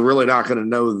Kentucky, but you're really not going to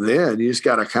know then. You just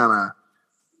got to kind of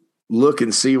look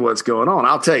and see what's going on.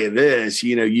 I'll tell you this,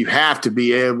 you have to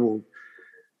be able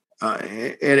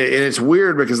and it's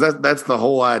weird because that's the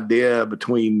whole idea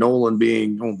between Nolan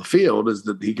being on the field, is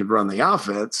that he could run the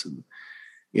offense. And,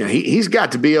 he's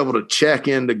got to be able to check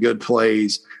into good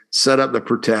plays, set up the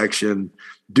protection,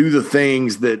 do the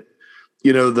things that,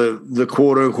 the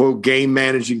quote unquote game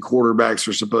managing quarterbacks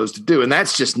are supposed to do. And that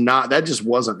just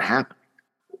wasn't happening.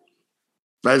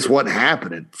 That just wasn't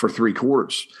happening for 3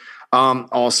 quarters.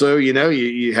 Also,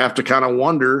 you have to kind of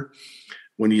wonder,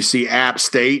 when you see App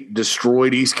State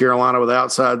destroyed East Carolina with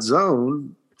outside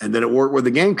zone, and then it worked with the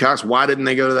Gamecocks, why didn't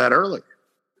they go to that earlier?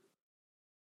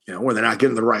 Were they not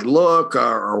getting the right look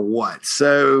or what?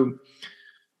 So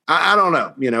I don't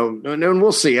know, and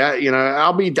we'll see.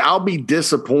 I'll be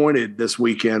disappointed this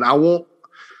weekend. I won't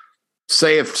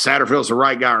say if Satterfield's the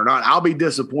right guy or not. I'll be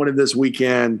disappointed this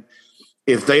weekend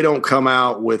if they don't come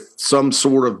out with some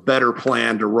sort of better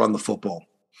plan to run the football,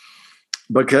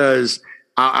 because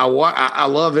I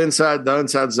love the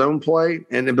inside zone play.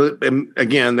 And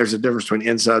again, there's a difference between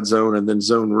inside zone and then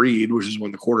zone read, which is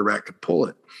when the quarterback could pull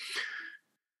it.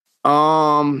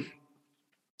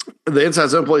 The inside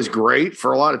zone play is great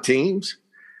for a lot of teams.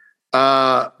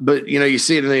 But you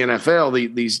see it in the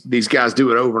NFL, these guys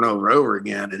do it over and over and over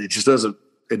again, and it just doesn't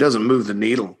move the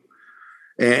needle.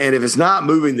 And if it's not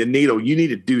moving the needle, you need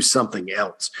to do something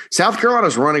else. South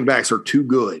Carolina's running backs are too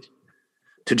good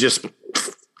to just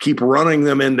keep running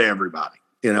them into everybody,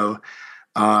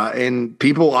 and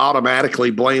people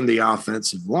automatically blame the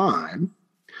offensive line,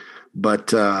 but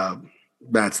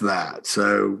that's that.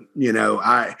 So,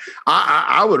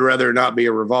 I would rather not be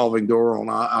a revolving door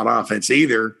on offense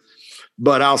either,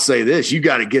 but I'll say this, you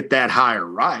got to get that hire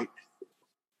right.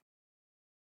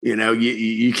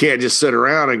 You can't just sit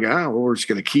around and go, well, we're just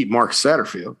going to keep Mark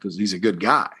Satterfield because he's a good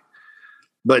guy.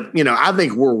 But, I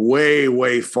think we're way,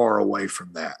 way far away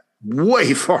from that.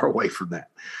 Way far away from that.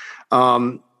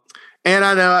 And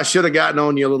I know I should have gotten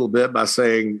on you a little bit by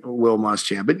saying Will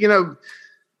Muschamp. But,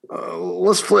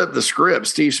 let's flip the script.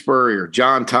 Steve Spurrier,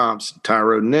 John Thompson,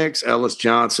 Tyrone Nix, Ellis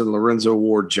Johnson, Lorenzo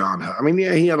Ward, John Huff. I mean,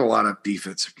 yeah, he had a lot of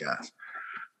defensive guys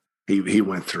he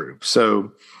went through.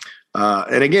 So,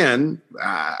 and again,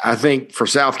 I think for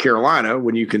South Carolina,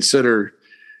 when you consider,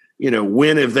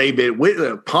 when have they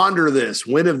been – ponder this.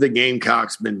 When have the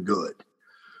Gamecocks been good?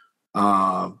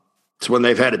 It's when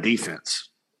they've had a defense.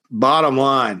 Bottom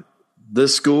line,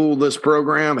 this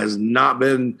program has not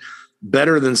been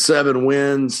better than 7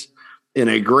 wins in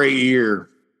a great year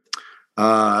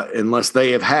unless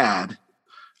they have had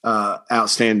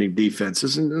outstanding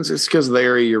defenses, and it's because of the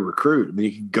area you recruit. I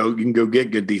mean, you can go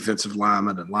get good defensive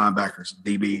linemen and linebackers and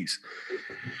DBs.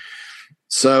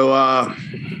 So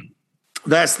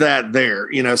that's that there.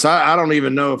 So I don't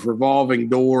even know if revolving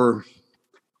door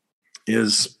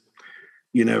is,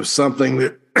 something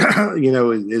that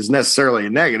is necessarily a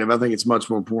negative. I think it's much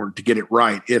more important to get it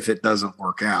right if it doesn't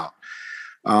work out.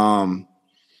 And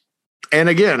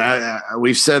again,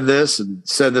 we've said this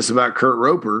about Kurt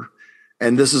Roper.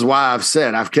 And this is why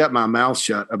I've kept my mouth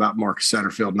shut about Marcus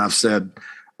Satterfield. And I've said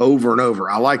over and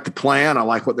over, I like the plan. I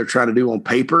like what they're trying to do on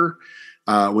paper.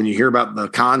 When you hear about the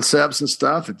concepts and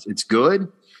stuff, it's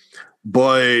good.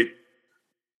 But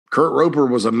Kurt Roper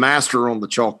was a master on the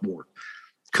chalkboard.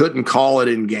 Couldn't call it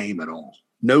in game at all.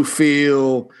 No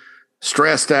feel,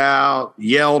 stressed out,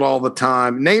 yelled all the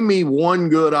time. Name me one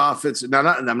good offensive. Now,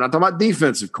 I'm not talking about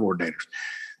defensive coordinators.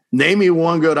 Name me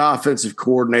one good offensive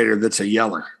coordinator that's a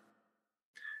yeller.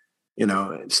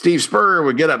 Steve Spurrier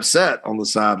would get upset on the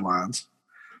sidelines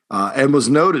and was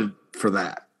noted for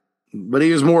that. But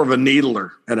he was more of a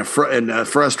needler and a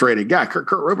frustrated guy.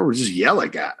 Kurt Roper was just yell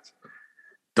at guys,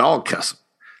 dog cuss him,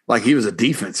 like he was a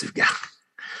defensive guy.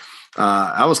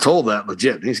 I was told that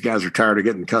legit. These guys are tired of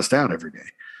getting cussed out every day.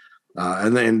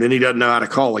 And then he doesn't know how to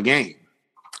call a game.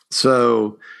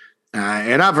 So,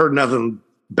 and I've heard nothing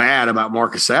bad about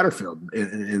Marcus Satterfield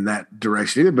in that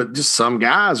direction either, but just some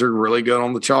guys are really good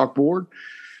on the chalkboard,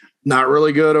 not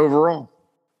really good overall.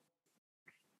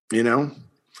 No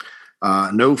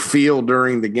feel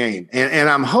during the game. And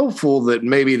I'm hopeful that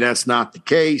maybe that's not the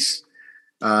case,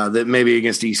 that maybe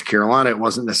against East Carolina, it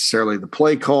wasn't necessarily the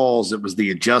play calls, it was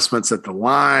the adjustments at the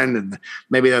line, and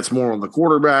maybe that's more on the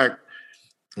quarterback.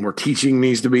 More teaching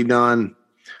needs to be done.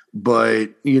 But,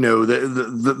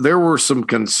 there were some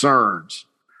concerns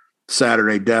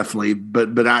Saturday, definitely.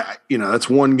 But that's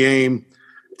one game.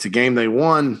 It's a game they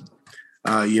won.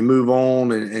 You move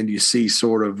on and you see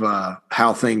sort of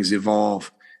how things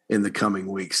evolve in the coming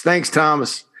weeks. Thanks,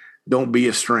 Thomas. Don't be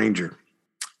a stranger.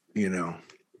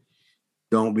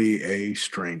 Don't be a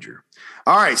stranger.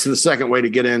 All right, so the second way to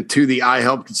get into the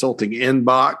iHelp Consulting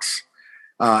inbox.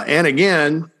 And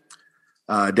again,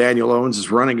 Daniel Owens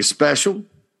is running a special.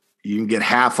 You can get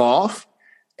half off,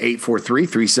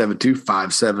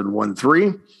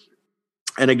 843-372-5713.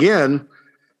 And again,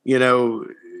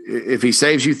 if he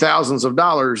saves you thousands of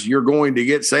dollars, you're going to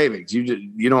get savings.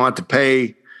 You don't have to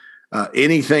pay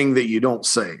anything that you don't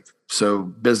save. So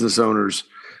business owners,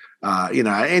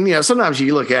 sometimes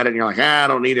you look at it and you're like, I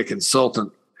don't need a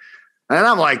consultant. And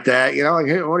I'm like that, like,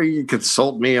 hey, what do you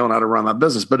consult me on how to run my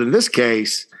business? But in this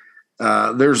case,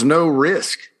 there's no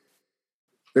risk.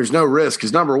 There's no risk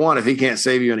because, number one, if he can't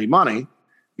save you any money,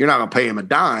 you're not going to pay him a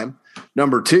dime.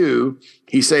 Number two,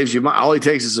 he saves you money. All he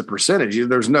takes is a percentage.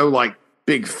 There's no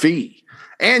big fee.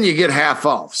 And you get half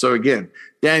off. So again,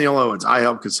 Daniel Owens,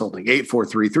 iHelp Consulting,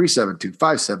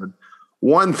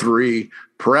 843-372-5713,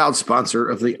 proud sponsor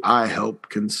of the iHelp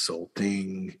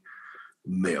Consulting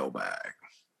mailbag.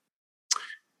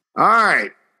 All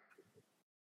right.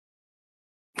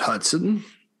 Hudson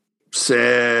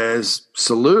says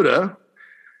Saluda,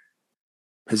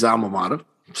 his alma mater,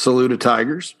 Saluda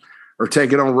Tigers, are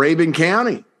taking on Rabun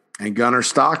County and Gunner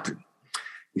Stockton.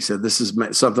 He said this is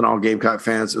something all Gamecock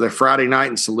fans, they're Friday night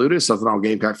in Saluda, something all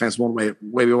Gamecock fans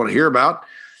maybe want to hear about,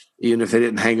 even if they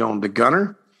didn't hang on to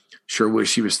Gunner. Sure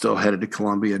wish he was still headed to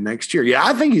Columbia next year. Yeah,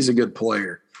 I think he's a good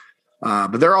player.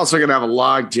 But they're also going to have a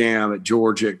log jam at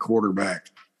Georgia at quarterback.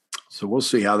 So we'll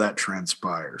see how that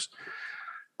transpires.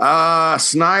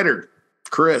 Snyder,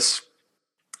 Chris,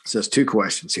 says two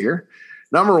questions here.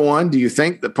 Number one, do you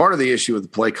think that part of the issue with the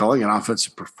play calling and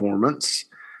offensive performance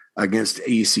against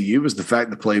ECU was the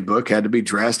fact the playbook had to be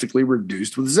drastically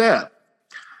reduced with Zeb?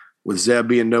 With Zeb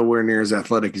being nowhere near as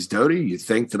athletic as Doty, you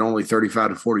think that only 35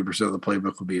 to 40% of the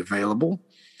playbook will be available.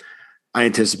 I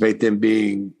anticipate them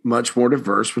being much more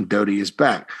diverse when Doty is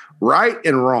back. Right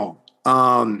and wrong.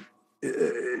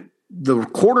 The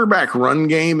quarterback run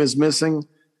game is missing,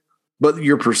 but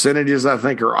your percentages, I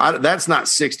think, that's not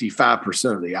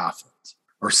 65% of the offense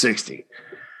or 60,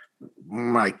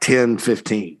 like 10,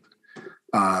 15.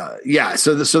 So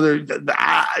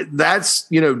that's,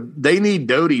 they need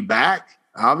Doty back,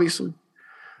 obviously,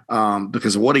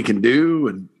 because of what he can do,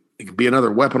 and it could be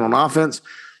another weapon on offense.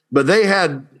 But they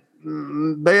had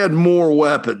more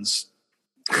weapons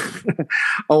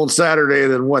on Saturday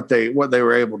than what they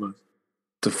were able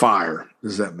to fire.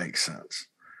 Does that make sense?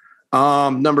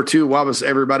 Number two, why was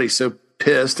everybody so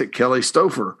pissed at Kelly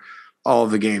Stouffer all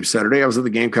of the games Saturday? I was at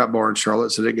the Gamecock bar in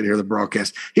Charlotte, so I didn't get to hear the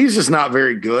broadcast. He's just not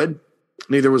very good.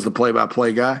 Neither was the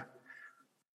play-by-play guy.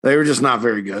 They were just not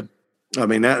very good. I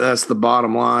mean, that's the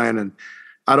bottom line. And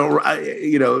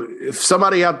if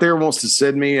somebody out there wants to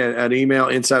send me an email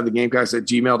inside the Gamecocks at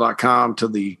gmail.com to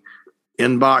the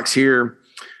inbox here,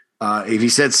 if he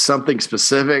said something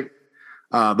specific,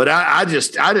 but I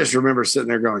just remember sitting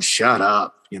there going, shut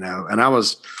up, and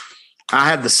I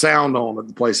had the sound on at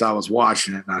the place I was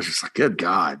watching it, and I was just like, good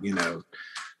God,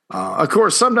 Of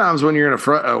course, sometimes when you're in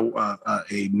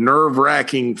a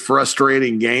nerve-wracking,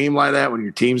 frustrating game like that, when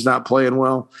your team's not playing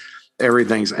well,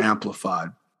 everything's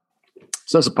amplified.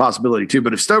 So that's a possibility too.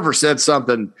 But if Stover said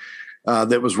something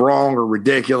that was wrong or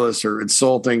ridiculous or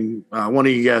insulting, one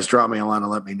of you guys drop me a line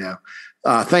and let me know.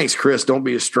 Thanks, Chris. Don't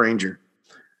be a stranger.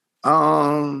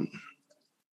 Okay,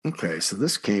 so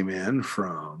this came in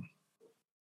from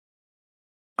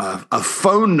a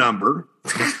phone number.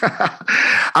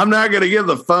 I'm not going to give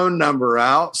the phone number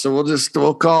out, so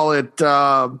we'll call it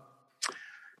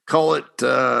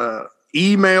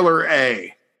emailer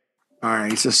A. All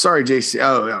right. He says, sorry, JC.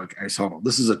 Oh, okay. So hold on.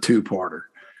 This is a two-parter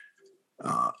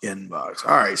inbox.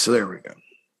 All right. So there we go.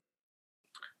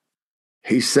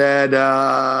 He said,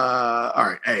 all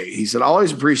right. Hey, he said, I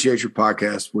always appreciate your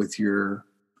podcast with your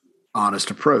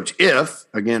honest approach. If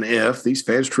these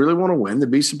fans truly want to win, then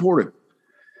be supportive.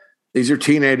 These are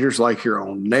teenagers like your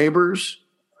own neighbors,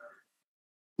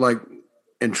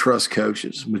 and trust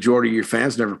coaches. Majority of your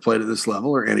fans never played at this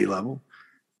level or any level.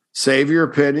 Save your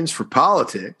opinions for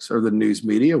politics or the news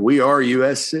media. We are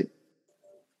USC.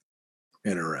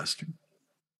 Interesting.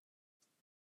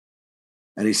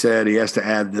 And he said he has to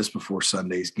add this before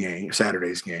Saturday's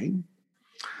game.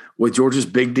 With Georgia's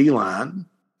big D line,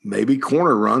 maybe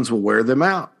corner runs will wear them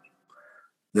out.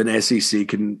 Then SEC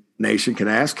Nation can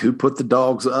ask who put the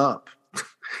dogs up.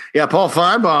 Yeah, Paul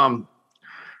Feinbaum.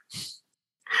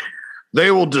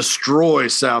 They will destroy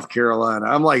South Carolina.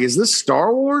 I'm like, is this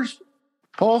Star Wars?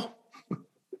 Paul?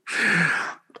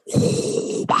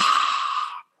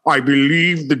 I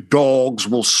believe the dogs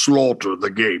will slaughter the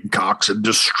Gamecocks and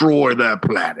destroy their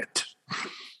planet.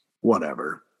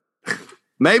 Whatever.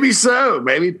 Maybe so.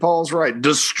 Maybe Paul's right.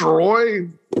 Destroy.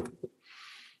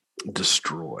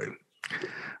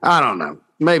 I don't know.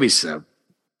 Maybe so.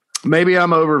 Maybe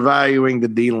I'm overvaluing the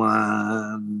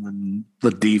D-line and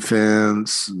the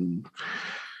defense. And,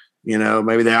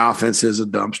 maybe the offense is a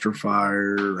dumpster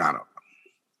fire. I don't know.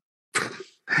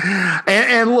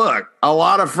 And look, a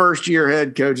lot of first-year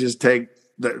head coaches take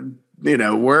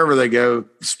wherever they go,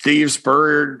 Steve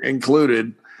Spurrier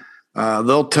included,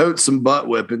 they'll tote some butt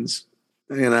whippings,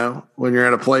 when you're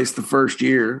at a place the first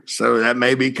year. So that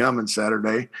may be coming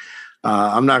Saturday.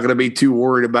 I'm not going to be too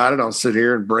worried about it. I'll sit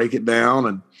here and break it down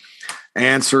and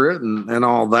answer it and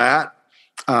all that.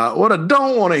 What I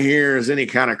don't want to hear is any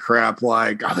kind of crap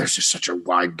like, oh, there's just such a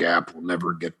wide gap. We'll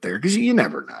never get there, because you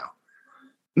never know.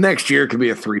 Next year could be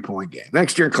a 3-point game.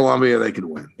 Next year in Columbia, they could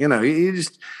win.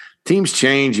 Teams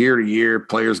change year to year.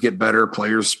 Players get better.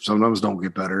 Players sometimes don't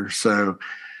get better. So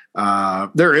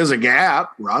there is a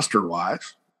gap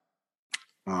roster-wise.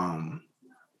 But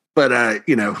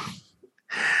the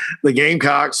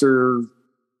Gamecocks are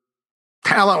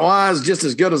talent-wise just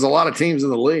as good as a lot of teams in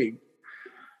the league.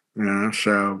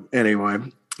 So anyway,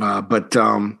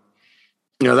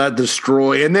 that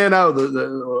destroy. And then,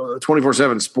 the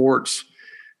 24/7 Sports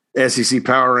SEC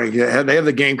Power Rank, they have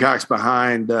the Gamecocks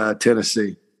behind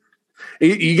Tennessee.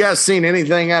 You guys seen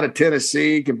anything out of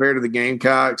Tennessee compared to the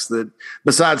Gamecocks that,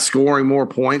 besides scoring more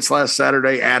points last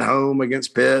Saturday at home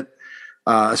against Pitt,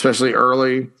 especially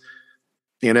early,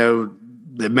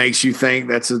 that makes you think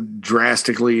that's a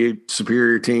drastically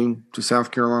superior team to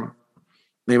South Carolina?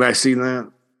 Anybody seen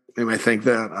that? Anybody think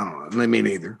that? I don't know. Me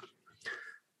neither.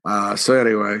 So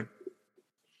anyway,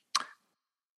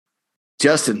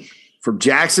 Justin from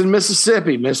Jackson,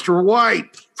 Mississippi, Mr.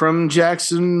 White from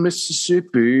Jackson,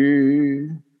 Mississippi.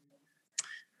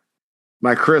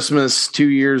 My Christmas 2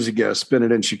 years ago, spent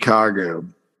it in Chicago.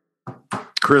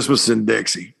 Christmas in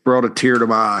Dixie. Brought a tear to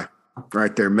my eye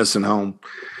right there, missing home.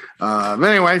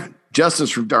 Anyway, Justin's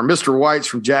from, or Mr. White's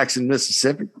from Jackson,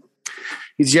 Mississippi.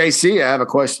 He's JC. I have a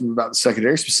question about the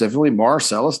secondary, specifically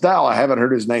Marcellus Dowell. I haven't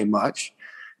heard his name much,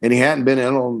 and he hadn't been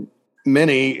in on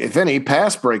many, if any,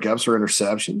 pass breakups or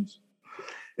interceptions.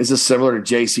 Is this similar to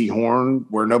J.C. Horn,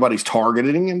 where nobody's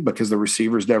targeting him because the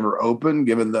receiver's never open,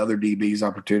 giving the other DBs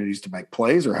opportunities to make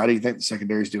plays? Or how do you think the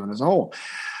secondary is doing as a whole?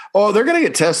 Oh, they're going to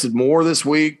get tested more this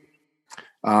week.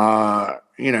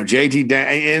 JT,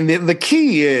 and the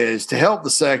key is to help the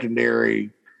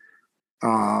secondary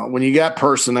when you got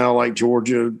personnel like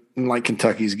Georgia and like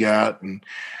Kentucky's got, and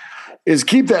is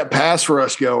keep that pass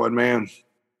rush going, man.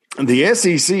 The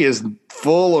SEC is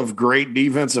full of great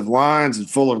defensive lines and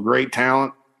full of great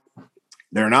talent.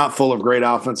 They're not full of great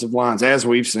offensive lines, as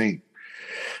we've seen.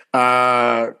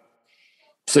 So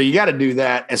you got to do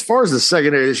that. As far as the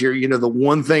secondary this year, the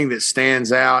one thing that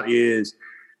stands out is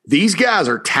these guys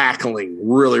are tackling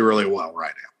really, really well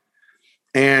right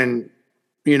now. And,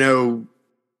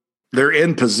 they're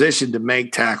in position to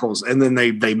make tackles, and then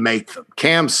they make them.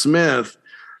 Cam Smith,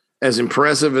 as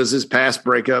impressive as his pass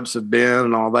breakups have been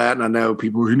and all that, and I know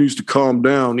people, he needs to calm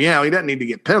down. Yeah, he doesn't need to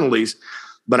get penalties,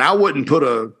 but I wouldn't put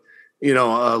a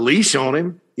leash on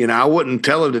him. I wouldn't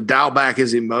tell him to dial back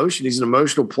his emotion. He's an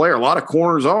emotional player. A lot of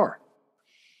corners are.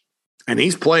 And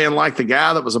he's playing like the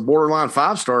guy that was a borderline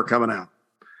 5-star coming out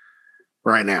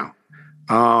right now.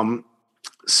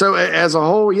 So as a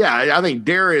whole, yeah, I think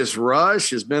Darius Rush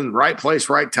has been right place,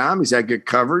 right time. He's had good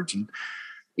coverage. And,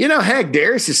 heck,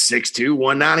 Darius is 6'2",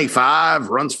 195,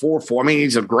 runs 4.4. I mean,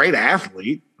 he's a great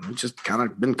athlete. He's just kind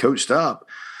of been coached up.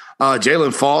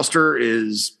 Jalen Foster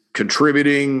is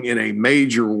contributing in a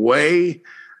major way,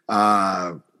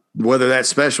 whether that's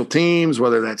special teams,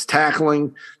 whether that's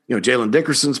tackling. Jalen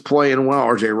Dickerson's playing well.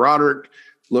 R.J. Roderick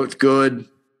looked good.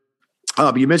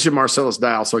 You mentioned Marcellus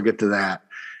Dial, so I'll get to that.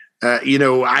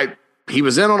 He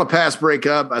was in on a pass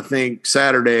breakup, I think,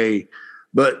 Saturday,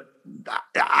 but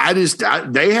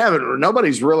they haven't –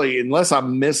 nobody's really, unless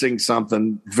I'm missing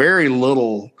something, very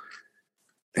little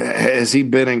has he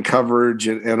been in coverage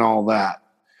and all that.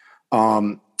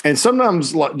 And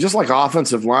sometimes, just like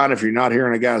offensive line, if you're not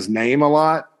hearing a guy's name a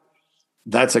lot,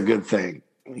 that's a good thing,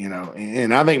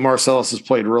 And I think Marcellus has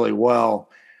played really well.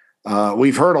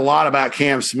 We've heard a lot about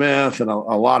Cam Smith and a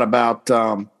lot about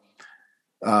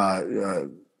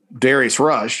Darius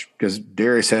Rush, because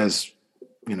Darius has,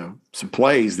 some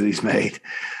plays that he's made.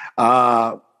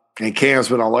 And Cam's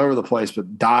been all over the place,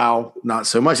 but Dial, not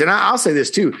so much. And I'll say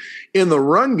this too, in the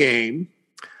run game,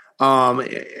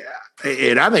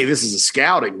 and I think this is a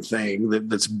scouting thing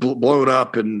that's blown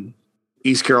up in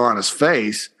East Carolina's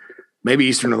face, maybe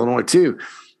Eastern Illinois too.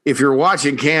 If you're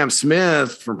watching Cam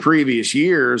Smith from previous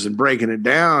years and breaking it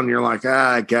down, you're like,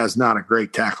 that guy's not a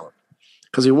great tackler,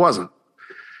 because he wasn't.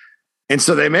 And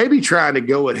so they may be trying to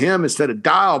go at him instead of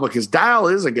Dial, because Dial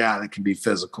is a guy that can be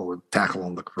physical and tackle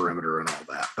on the perimeter and all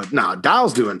that. But no,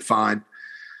 Dial's doing fine.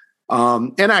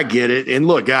 And I get it. And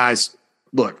look, guys,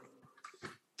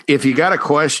 if you got a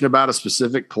question about a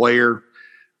specific player,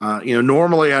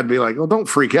 normally I'd be like, well, don't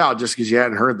freak out just because you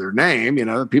hadn't heard their name.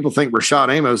 People think Rashad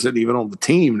Amos isn't even on the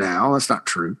team now. That's not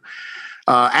true.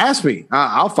 Ask me.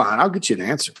 I'll get you an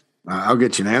answer.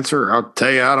 I'll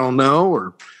tell you I don't know,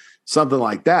 or something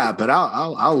like that. But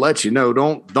I'll let you know.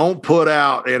 Don't put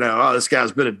out, this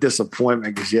guy's been a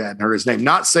disappointment because you hadn't heard his name.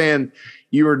 Not saying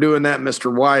you were doing that,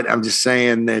 Mr. White. I'm just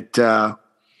saying that,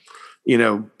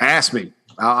 ask me.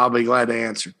 I'll be glad to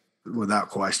answer without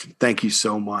question. Thank you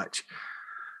so much.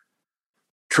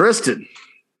 Tristan,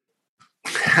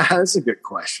 that's a good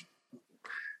question.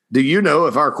 Do you know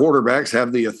if our quarterbacks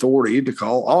have the authority to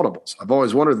call audibles? I've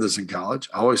always wondered this in college.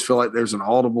 I always feel like there's an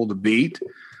audible to beat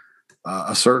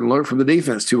a certain look from the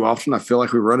defense. Too often I feel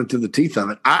like we run into the teeth of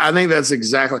it. I think that's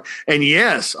exactly – and,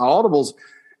 yes, audibles,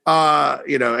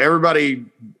 everybody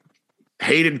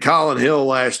hated Colin Hill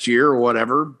last year or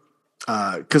whatever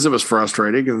because it was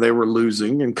frustrating and they were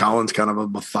losing, and Colin's kind of a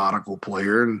methodical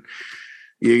player. And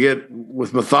you get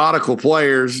with methodical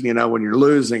players, when you're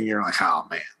losing, you're like, oh,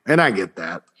 man. And I get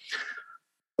that.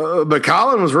 But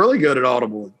Colin was really good at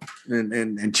audible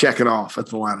and checking off at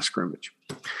the line of scrimmage.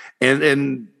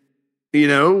 And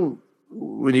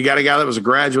when you got a guy that was a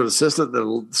graduate assistant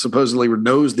that supposedly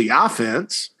knows the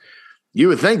offense, you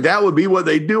would think that would be what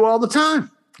they do all the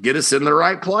time, get us in the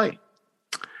right play.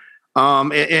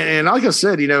 And like I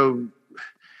said,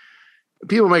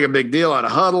 people make a big deal out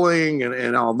of huddling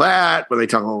and all that, but they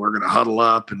talk, we're going to huddle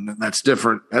up, and that's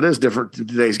different. That is different to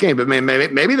today's game. But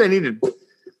maybe they need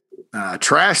to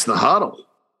trash the huddle,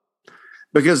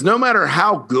 because no matter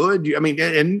how good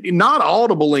and not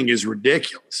audibling is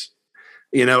ridiculous,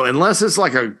 unless it's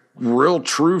like a real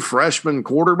true freshman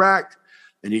quarterback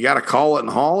and you got to call it and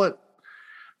haul it,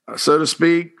 so to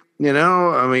speak.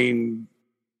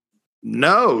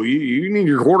 No, you need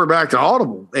your quarterback to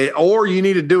audible, or you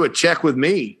need to do a check with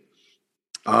me.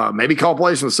 Maybe call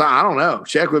plays from the side. I don't know.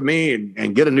 Check with me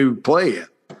and get a new play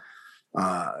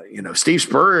in. Steve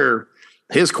Spurrier,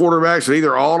 his quarterbacks would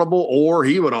either audible or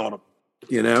he would audible.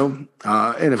 And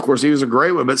of course he was a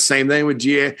great one. But same thing with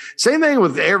GA. Same thing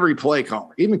with every play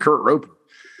caller, even Kurt Roper.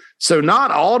 So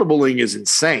not audibling is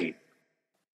insane.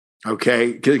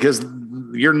 Okay, because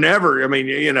you're never.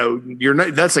 You're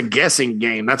not. That's a guessing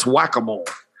game. That's whack-a-mole.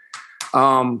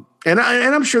 And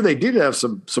I'm sure they did have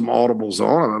some audibles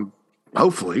on them,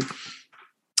 hopefully.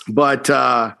 But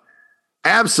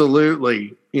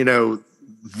absolutely,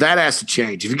 that has to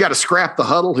change. If you got to scrap the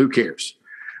huddle, who cares?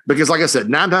 Because like I said,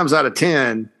 9 times out of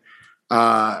 10,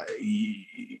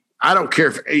 I don't care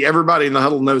if everybody in the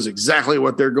huddle knows exactly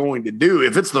what they're going to do.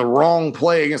 If it's the wrong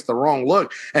play against the wrong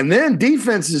look, and then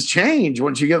defenses change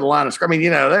once you get the line of scrimmage.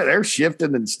 They're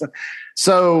shifting and stuff.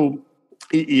 So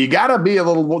you got to be a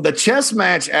little. The chess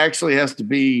match actually has to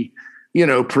be,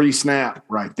 pre-snap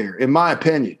right there, in my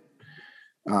opinion.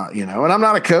 And I'm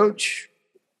not a coach,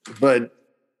 but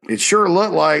it sure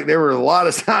looked like there were a lot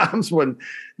of times when,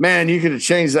 man, you could have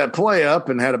changed that play up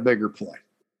and had a bigger play.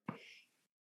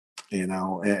 And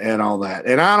all that.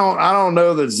 And I don't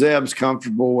know that Zeb's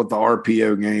comfortable with the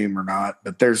RPO game or not,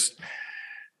 but there's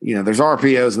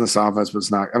RPOs in this offense, but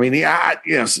it's not.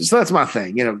 So that's my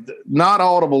thing. Not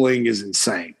audibling is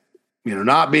insane.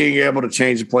 Not being able to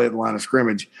change the play at the line of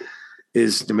scrimmage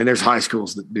is, there's high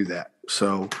schools that do that.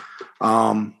 So,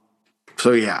 most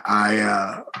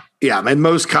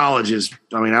colleges,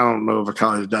 I don't know if a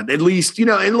college does, at least,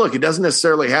 and look, it doesn't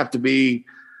necessarily have to be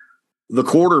the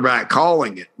quarterback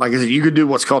calling it. Like I said, you could do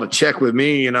what's called a check with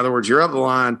me. In other words, you're up the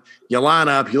line, you line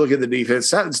up, you look at the defense.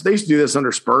 They used to do this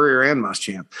under Spurrier and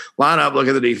Muschamp. Line up, look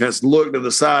at the defense, look to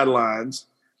the sidelines,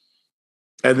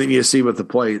 and then you see what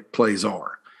the plays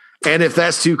are. And if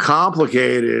that's too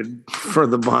complicated for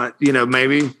the bunt,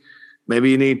 maybe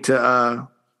you need to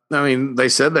they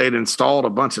said they'd installed a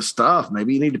bunch of stuff.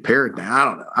 Maybe you need to pare it down. I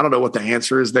don't know. I don't know what the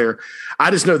answer is there.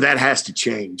 I just know that has to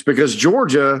change because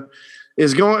Georgia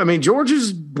is going.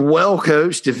 Georgia's well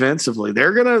coached defensively.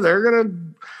 They're gonna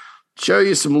show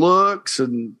you some looks,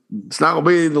 and it's not gonna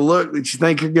be the look that you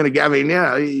think you're gonna get.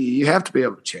 You have to be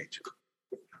able to change it.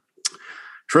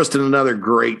 Tristan, another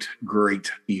great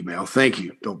email. Thank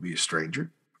you. Don't be a stranger.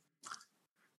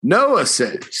 Noah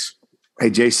says, "Hey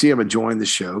JC, I'm enjoying the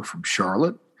show from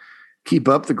Charlotte. Keep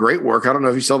up the great work. I don't know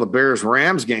if you saw the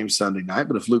Bears-Rams game Sunday night,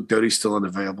 but if Luke Doty's still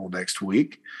unavailable next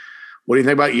week, what do you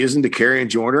think about using DeCarry and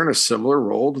Joyner in a similar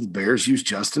role to the Bears use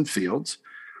Justin Fields,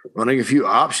 running a few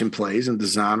option plays and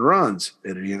design runs?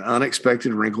 It'd be an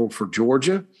unexpected wrinkle for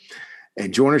Georgia,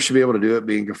 and Joyner should be able to do it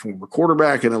being a former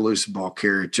quarterback and a elusive ball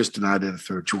carrier. Just an idea to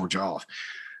throw Georgia off."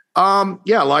 I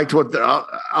liked what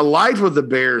the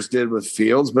Bears did with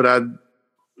Fields, but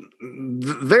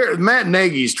Matt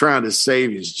Nagy's trying to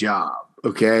save his job,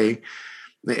 okay?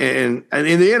 And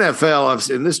in the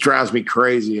NFL, and this drives me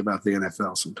crazy about the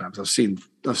NFL sometimes. I've seen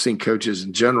coaches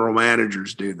and general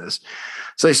managers do this.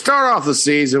 So they start off the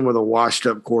season with a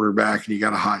washed-up quarterback, and you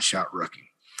got a hotshot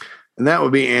rookie, and that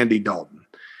would be Andy Dalton.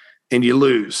 And you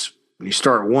lose, and you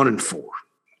start 1-4,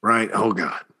 right? Oh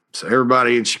God! So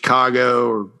everybody in Chicago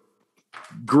or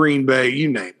Green Bay, you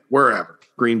name it, wherever,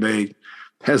 Green Bay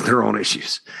has their own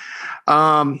issues.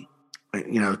 Coaches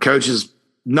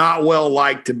not well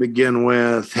liked to begin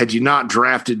with. Had you not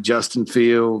drafted Justin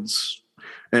Fields,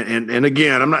 and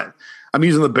again, I'm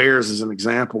using the Bears as an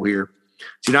example here.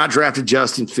 If you not drafted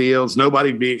Justin Fields,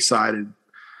 nobody'd be excited.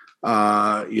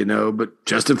 But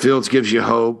Justin Fields gives you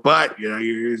hope. But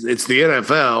it's the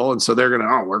NFL, and so they're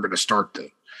we're gonna start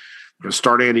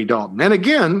Andy Dalton. And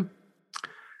again,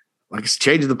 like it's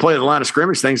changing the play of the line of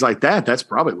scrimmage, things like that. That's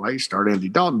probably why you start Andy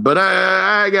Dalton. But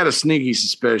I got a sneaky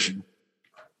suspicion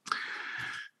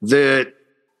that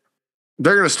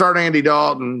they're going to start Andy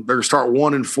Dalton. They're going to start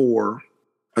 1-4,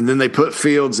 and then they put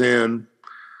Fields in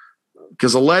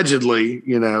because allegedly,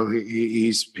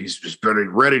 he's just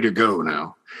ready to go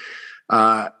now.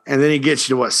 And then he gets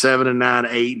you to 7-9,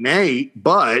 8-8,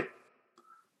 but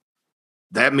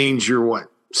that means you're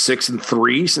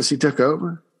 6-3 since he took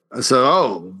over.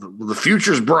 So, the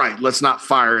future's bright. Let's not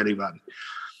fire anybody.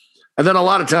 And then a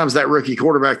lot of times that rookie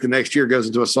quarterback the next year goes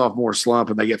into a sophomore slump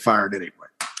and they get fired anyway.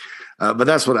 But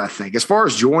that's what I think. As far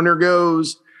as Joyner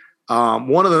goes,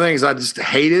 one of the things I just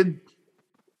hated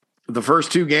the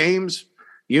first 2 games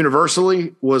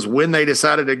universally was when they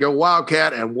decided to go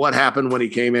Wildcat and what happened when he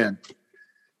came in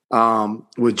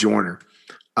with Joyner.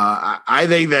 I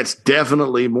think that's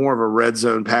definitely more of a red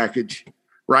zone package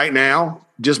right now,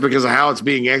 just because of how it's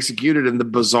being executed and the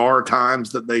bizarre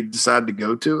times that they decide to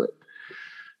go to it.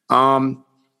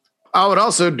 I would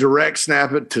also direct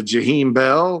snap it to Jaheim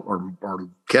Bell or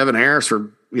Kevin Harris,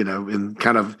 or, in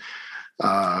kind of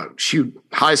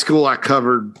high school. I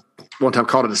covered one time,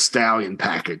 called it a stallion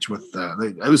package with,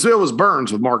 it was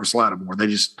Burns with Marcus Lattimore.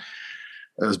 It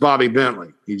was Bobby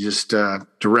Bentley. He just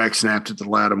direct snapped it to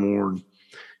Lattimore and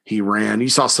he ran. You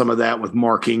saw some of that with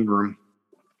Mark Ingram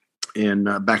in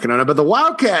back in. But the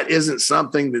Wildcat isn't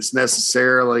something that's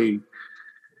necessarily,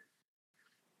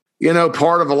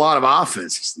 part of a lot of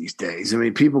offenses these days.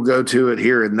 People go to it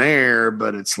here and there,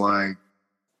 but it's like,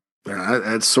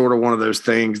 That's sort of one of those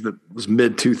things that was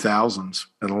mid 2000s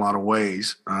in a lot of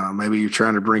ways. Maybe you're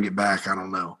trying to bring it back. I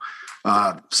don't know.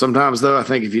 Sometimes though, I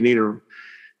think if you need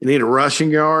a rushing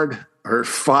yard or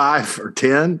 5 or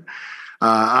 10,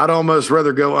 I'd almost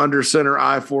rather go under center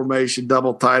I formation,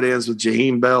 double tight ends with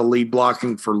Jaheim Bell lead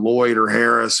blocking for Lloyd or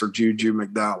Harris or Juju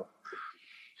McDowell.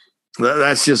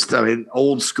 That's just,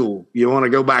 old school. You want to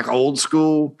go back old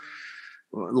school,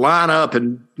 line up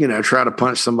and, try to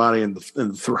punch somebody in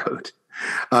the throat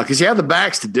because you have the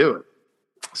backs to do it.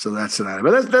 So that's an idea.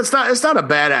 But it's not a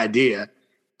bad idea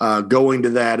going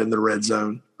to that in the red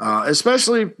zone,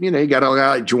 especially, you got a guy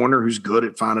like Joyner who's good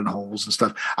at finding holes and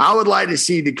stuff. I would like to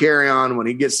see DeCarrion when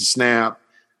he gets the snap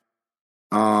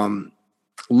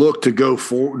look to go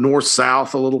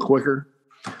north-south a little quicker,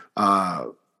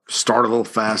 start a little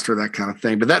faster, that kind of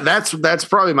thing. But that's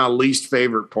probably my least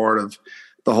favorite part of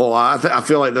the whole. I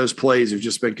feel like those plays have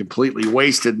just been completely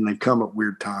wasted and they've come at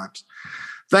weird times.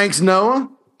 Thanks, Noah.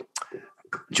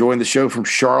 Joined the show from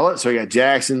Charlotte. So we got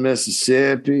Jackson,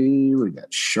 Mississippi. We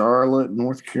got Charlotte,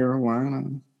 North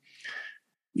Carolina.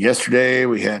 Yesterday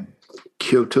we had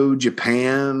Kyoto,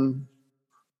 Japan,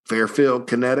 Fairfield,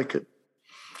 Connecticut.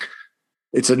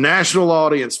 It's a national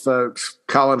audience, folks.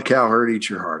 Colin Cowherd, eat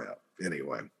your heart out.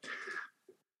 Anyway.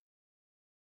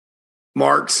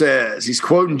 Mark says he's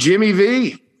quoting Jimmy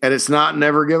V, and it's not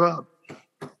never give up.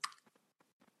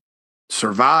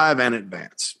 Survive and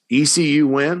advance. ECU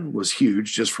win was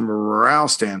huge just from a morale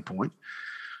standpoint.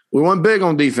 We went big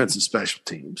on defense and special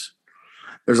teams.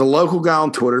 There's a local guy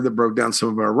on Twitter that broke down some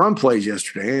of our run plays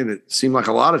yesterday, and it seemed like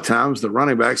a lot of times the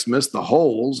running backs missed the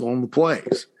holes on the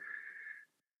plays.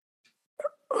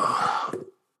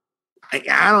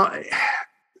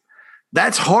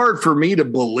 That's hard for me to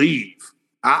believe.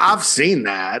 I've seen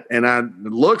that, and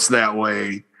it looks that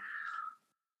way,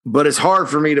 but it's hard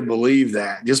for me to believe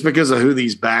that just because of who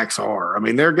these backs are.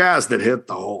 They're guys that hit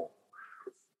the hole.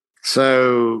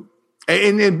 So,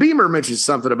 and Beamer mentioned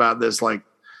something about this, like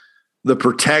the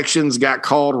protections got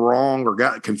called wrong or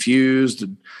got confused,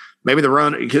 and maybe the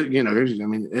run, and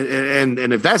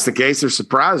if that's the case, they're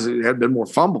surprised it had been more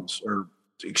fumbles or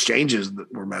exchanges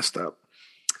that were messed up.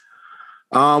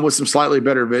 With some slightly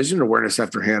better vision, awareness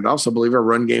after handoffs, I believe our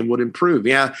run game would improve.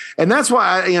 Yeah, and that's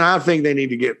why I think they need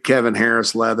to get Kevin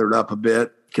Harris leathered up a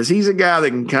bit because he's a guy that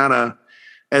can kind of,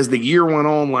 as the year went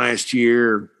on last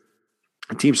year,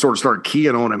 the team sort of started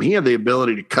keying on him. He had the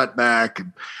ability to cut back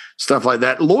and stuff like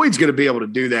that. Lloyd's going to be able to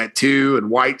do that too, and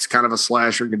White's kind of a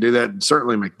slasher, can do that, and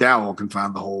certainly McDowell can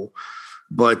find the hole.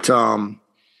 But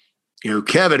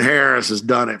Kevin Harris has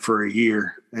done it for a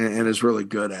year and is really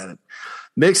good at it.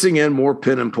 Mixing in more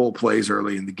pin and pull plays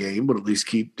early in the game would at least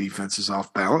keep defenses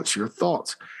off balance. Your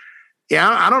thoughts? Yeah,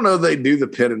 I don't know if they do the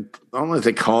pin and – I don't know if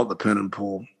they call it the pin and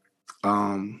pull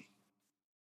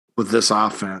with this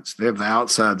offense. They have the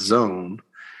outside zone.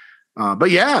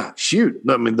 But, yeah, shoot.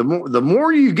 The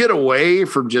more you get away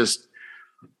from just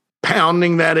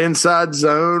pounding that inside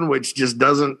zone, which just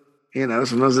doesn't –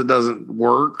 sometimes it doesn't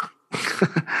work.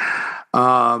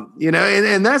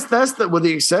 And that's with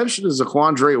the exception of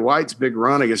Zaquandre White's big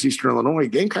run against Eastern Illinois,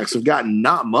 Gamecocks have gotten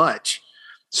not much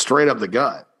straight up the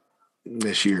gut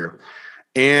this year.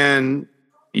 And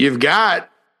you've got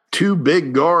two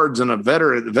big guards and a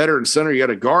veteran center. You got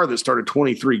a guard that started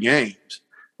 23 games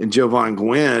in Jovan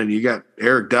Gwynn, and you got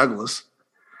Eric Douglas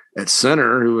at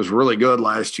center, who was really good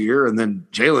last year. And then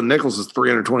Jalen Nichols is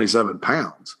 327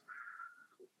 pounds.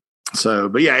 So,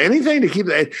 but yeah, anything to keep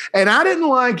that. And I didn't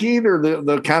like either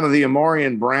the kind of the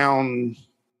Amarian Brown,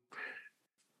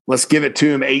 let's give it to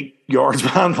him 8 yards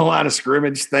behind the line of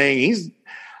scrimmage thing.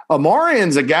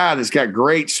 Amarian's a guy that's got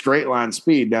great straight line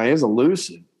speed. Now, he's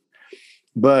elusive,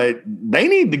 but they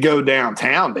need to go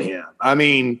downtown to him.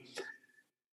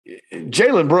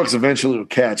 Jalen Brooks eventually will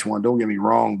catch one, don't get me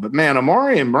wrong. But, man,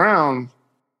 Amarian Brown,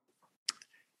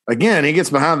 again, he gets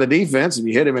behind the defense and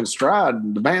you hit him in stride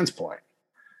and the band's playing.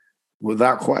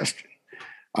 Without question.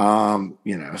 So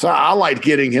I like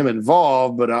getting him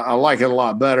involved, but I like it a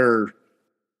lot better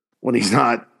when he's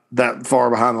not that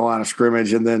far behind the line of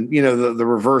scrimmage. And then, the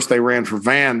reverse they ran for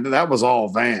Van, that was all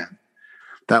Van.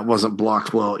 That wasn't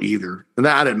blocked well either. And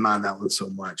I didn't mind that one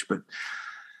so much. But,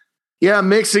 yeah,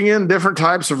 mixing in different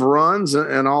types of runs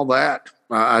and all that,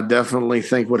 I definitely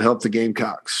think would help the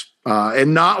Gamecocks.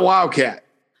 And not Wildcat.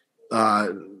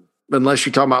 Unless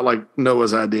you're talking about like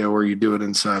Noah's idea where you do it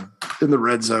inside in the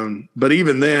red zone. But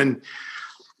even then,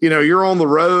 you're on the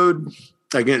road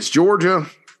against Georgia.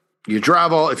 If you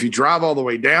drive all the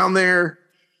way down there,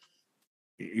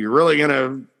 you're really going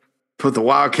to put the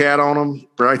Wildcat on them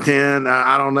right then.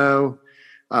 I don't know.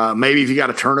 Maybe if you got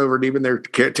a turnover deep in their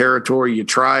territory, you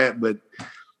try it. But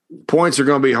points are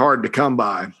going to be hard to come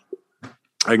by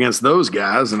against those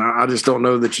guys. And I just don't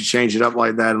know that you change it up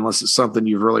like that unless it's something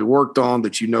you've really worked on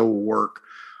that you know will work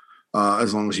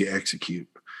as long as you execute.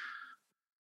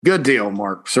 Good deal,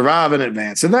 Mark. Survive and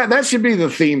advance. And that should be the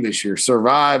theme this year,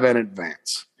 survive and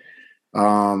advance.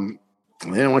 And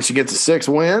then once you get to 6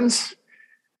 wins,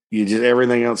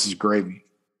 everything else is gravy.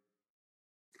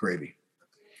 Gravy.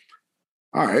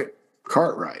 All right.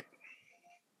 Cartwright.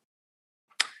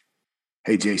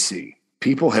 Hey, JC.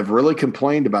 People have really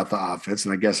complained about the offense,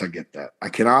 and I guess I get that. I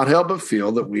cannot help but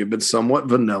feel that we have been somewhat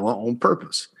vanilla on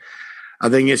purpose. I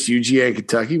think it's UGA and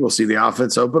Kentucky. We'll see the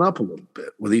offense open up a little bit.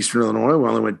 With Eastern Illinois, we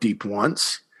only went deep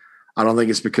once. I don't think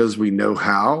it's because we know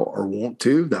how or want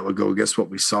to. That would go against what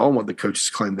we saw and what the coaches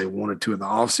claimed they wanted to in the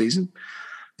offseason.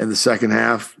 In the second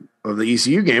half of the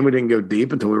ECU game, we didn't go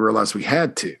deep until we realized we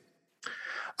had to.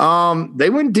 They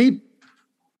went deep.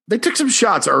 They took some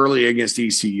shots early against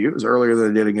ECU. It was earlier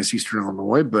than they did against Eastern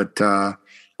Illinois, but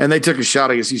and they took a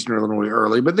shot against Eastern Illinois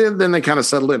early, but then they kind of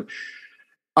settled in.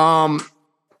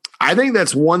 I think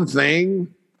that's one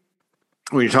thing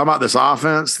when you're talking about this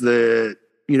offense that,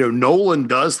 Nolan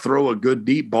does throw a good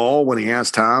deep ball when he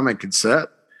has time and can set.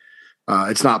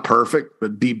 It's not perfect,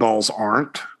 but deep balls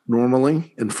aren't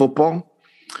normally in football.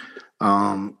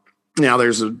 Now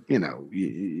there's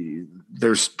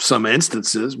some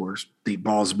instances where deep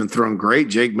balls have been thrown great.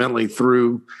 Jake Bentley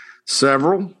threw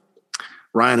several.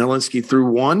 Ryan Helinski threw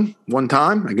one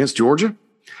time against Georgia.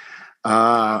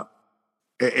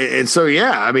 And so,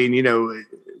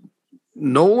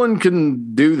 Nolan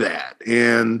can do that.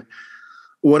 And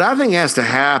what I think has to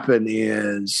happen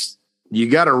is you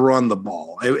got to run the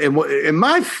ball. And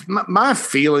my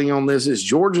feeling on this is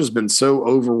Georgia's been so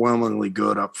overwhelmingly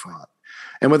good up front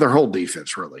and with their whole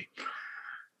defense, really.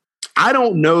 I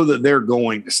don't know that they're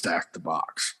going to stack the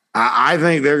box. I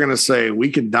think they're going to say we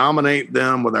can dominate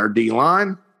them with our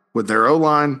D-line, with their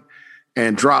O-line,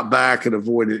 and drop back and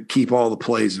avoid it, keep all the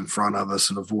plays in front of us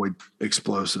and avoid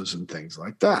explosives and things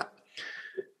like that.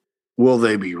 Will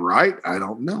they be right? I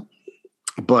don't know.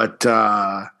 But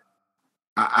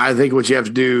I think what you have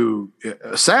to do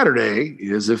Saturday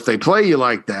is if they play you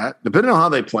like that, depending on how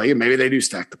they play you, maybe they do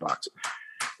stack the box,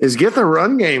 is get the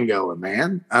run game going,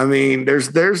 man. I mean, there's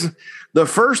the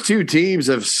first 2 teams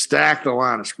have stacked the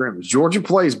line of scrimmage. Georgia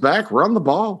plays back, run the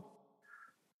ball.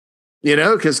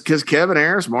 Because Kevin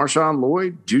Harris, Marshawn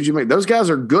Lloyd, Juju, those guys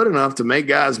are good enough to make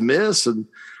guys miss, and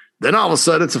then all of a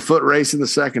sudden it's a foot race in the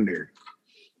secondary.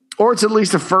 Or it's at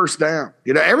least a first down.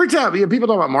 Every time people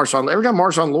talk about every time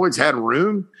Marshawn Lloyd's had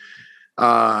room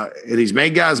and he's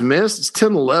made guys miss, it's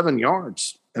 10, 11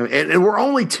 yards. And we're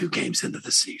only 2 games into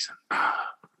the season.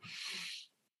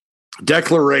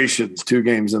 Declarations 2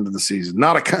 games into the season.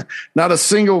 Not a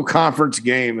single conference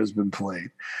game has been played.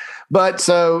 But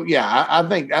so, yeah, I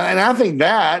think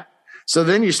that. So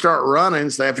then you start running,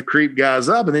 so they have to creep guys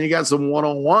up, and then you got some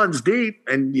one-on-ones deep,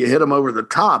 and you hit them over the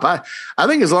top. I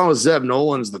think as long as Zeb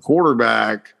Nolan's the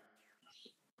quarterback,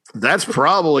 that's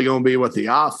probably going to be what the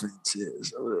offense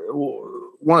is.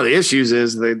 One of the issues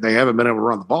is they haven't been able to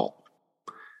run the ball.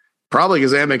 Probably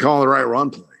because they haven't been calling the right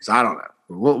run plays. I don't know.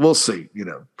 We'll see,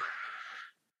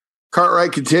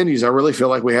 Cartwright continues. I really feel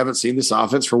like we haven't seen this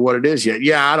offense for what it is yet.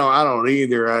 Yeah, I don't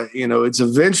either. It's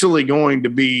eventually going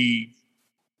to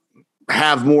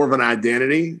have more of an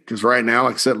identity because right now,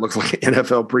 like I said, it looks like an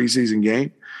NFL preseason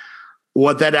game.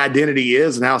 What that identity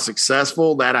is and how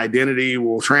successful that identity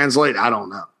will translate, I don't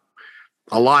know.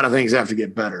 A lot of things have to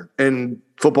get better, and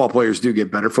football players do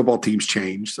get better. Football teams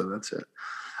change, so that's it.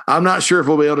 I'm not sure if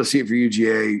we'll be able to see it for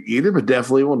UGA either, but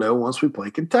definitely we'll know once we play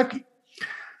Kentucky.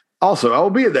 Also, I will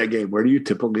be at that game. Where do you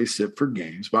typically sit for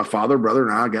games? My father, brother,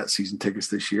 and I got season tickets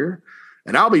this year,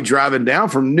 and I'll be driving down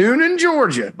from Noonan,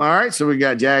 Georgia. All right, so we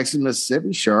got Jackson,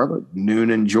 Mississippi, Charlotte,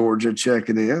 Noonan, Georgia,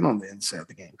 checking in on the Inside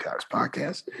the Gamecocks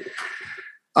podcast.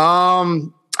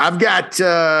 I've got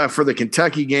for the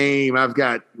Kentucky game, I've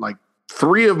got like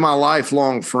 3 of my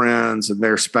lifelong friends and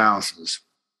their spouses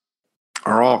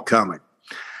are all coming,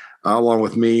 along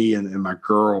with me and my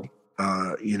girl.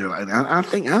 And I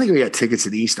think we got tickets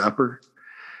at East Upper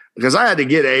because I had to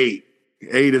get eight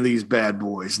of these bad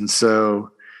boys. And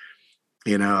so,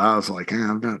 I was like,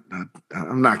 I'm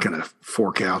not going to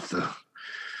fork out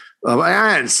I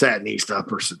hadn't sat in East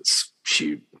Upper since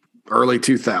early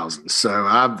 2000s. So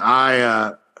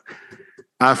I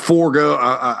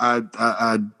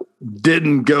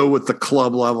didn't go with the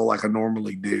club level like I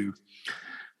normally do.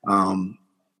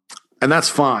 And that's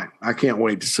fine. I can't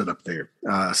wait to sit up there.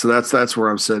 So that's where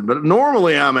I'm sitting. But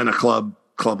normally I'm in a club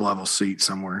level seat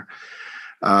somewhere.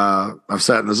 I've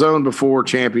sat in the Zone before,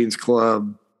 Champions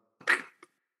Club.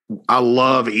 I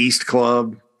love East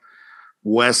Club.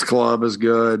 West Club is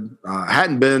good.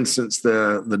 Hadn't been since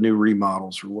the new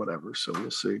remodels or whatever, so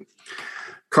we'll see.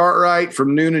 Cartwright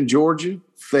from Noonan, Georgia.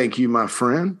 Thank you, my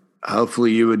friend.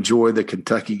 Hopefully you enjoy the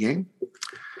Kentucky game.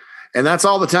 And that's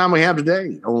all the time we have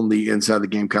today on the Inside the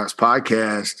Gamecocks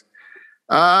podcast.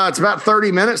 It's about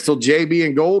 30 minutes till JB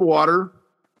and Goldwater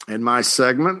and my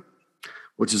segment,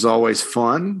 which is always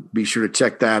fun. Be sure to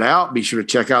check that out. Be sure to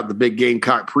check out the Big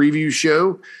Gamecock preview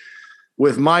show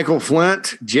with Michael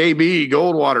Flint, JB,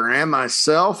 Goldwater, and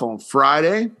myself on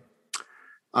Friday.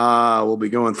 We'll be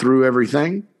going through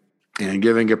everything and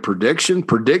giving a prediction.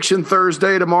 Prediction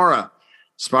Thursday tomorrow,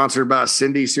 sponsored by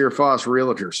Cindy Searfoss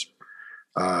Realtors.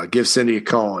 Give Cindy a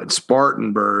call in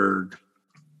Spartanburg.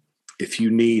 If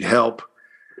you need help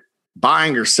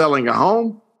buying or selling a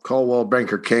home, Coldwell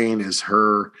Banker Kane is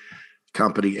her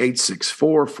company,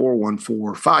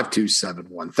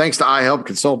 864-414-5271. Thanks to iHelp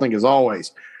Consulting, as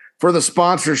always, for the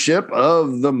sponsorship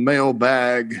of the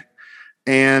mailbag.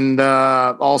 And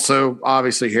also,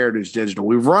 obviously, Heritage Digital.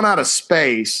 We've run out of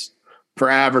space for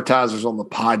advertisers on the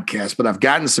podcast, but I've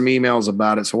gotten some emails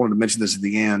about it, so I wanted to mention this at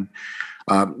the end.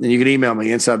 And you can email me,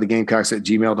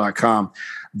 insidethegamecocks@gmail.com.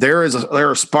 There are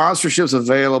sponsorships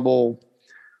available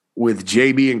with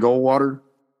JB and Goldwater.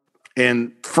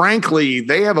 And frankly,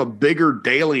 they have a bigger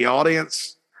daily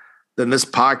audience than this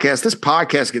podcast. This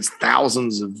podcast gets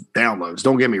thousands of downloads.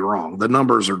 Don't get me wrong. The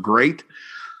numbers are great,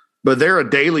 but they're a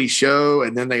daily show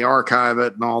and then they archive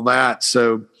it and all that.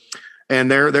 So, and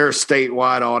they're a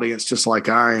statewide audience, just like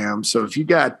I am. So if you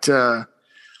got,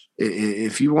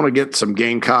 if you want to get some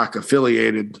Gamecock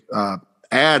affiliated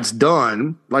ads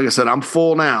done, like I said, I'm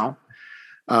full now,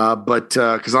 but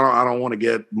because I don't want to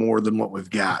get more than what we've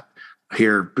got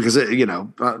here because you,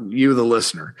 the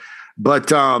listener.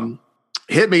 But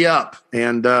hit me up,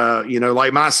 and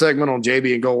like my segment on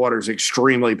JB and Goldwater is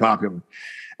extremely popular,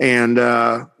 and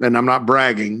I'm not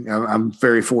bragging. I'm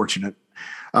very fortunate,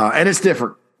 and it's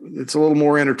different. It's a little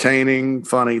more entertaining,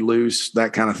 funny, loose,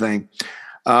 that kind of thing.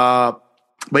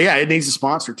 But yeah, it needs a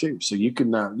sponsor too. So you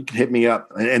can hit me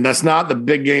up, and that's not the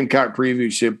Big Gamecock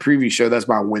preview show. That's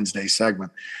my Wednesday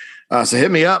segment. So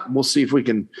hit me up. We'll see if we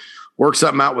can work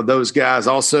something out with those guys.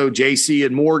 Also, JC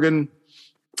and Morgan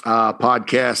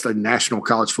podcast, a national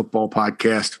college football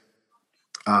podcast.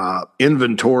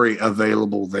 Inventory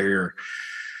available there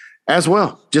as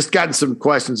well. Just gotten some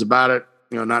questions about it.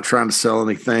 Not trying to sell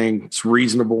anything. It's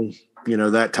reasonable,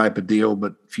 that type of deal.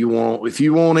 But if you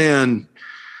want in,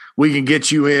 we can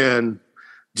get you in,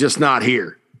 just not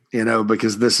here,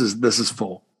 because this is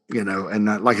full,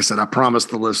 and like I said, I promised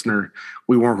the listener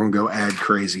we weren't going to go ad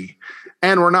crazy,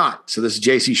 and we're not. So this is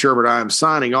JC Sherbert. I am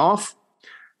signing off.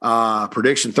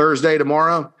 Prediction Thursday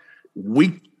tomorrow.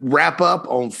 We wrap up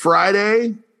on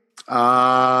Friday.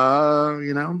 That'll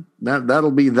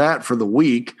be that for the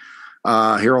week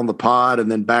here on the pod,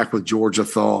 and then back with Georgia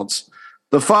thoughts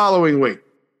the following week.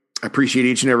 I appreciate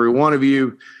each and every one of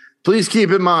you. Please keep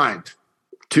in mind,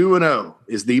 2-0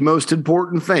 is the most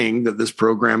important thing that this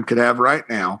program could have right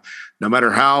now, no matter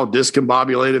how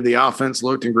discombobulated the offense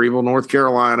looked in Greenville, North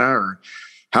Carolina, or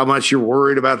how much you're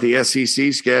worried about the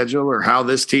SEC schedule, or how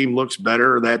this team looks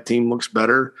better or that team looks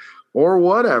better, or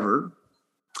whatever.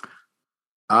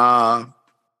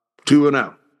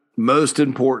 2-0, most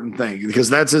important thing, because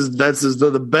that's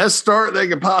the best start they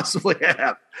could possibly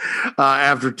have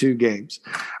after 2 games.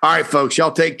 All right, folks,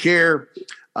 y'all take care.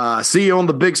 See you on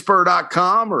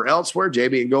thebigspur.com or elsewhere.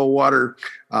 JB and Goldwater,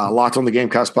 Locked on the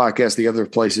Gamecocks podcast, the other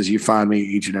places you find me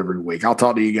each and every week. I'll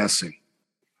talk to you guys soon.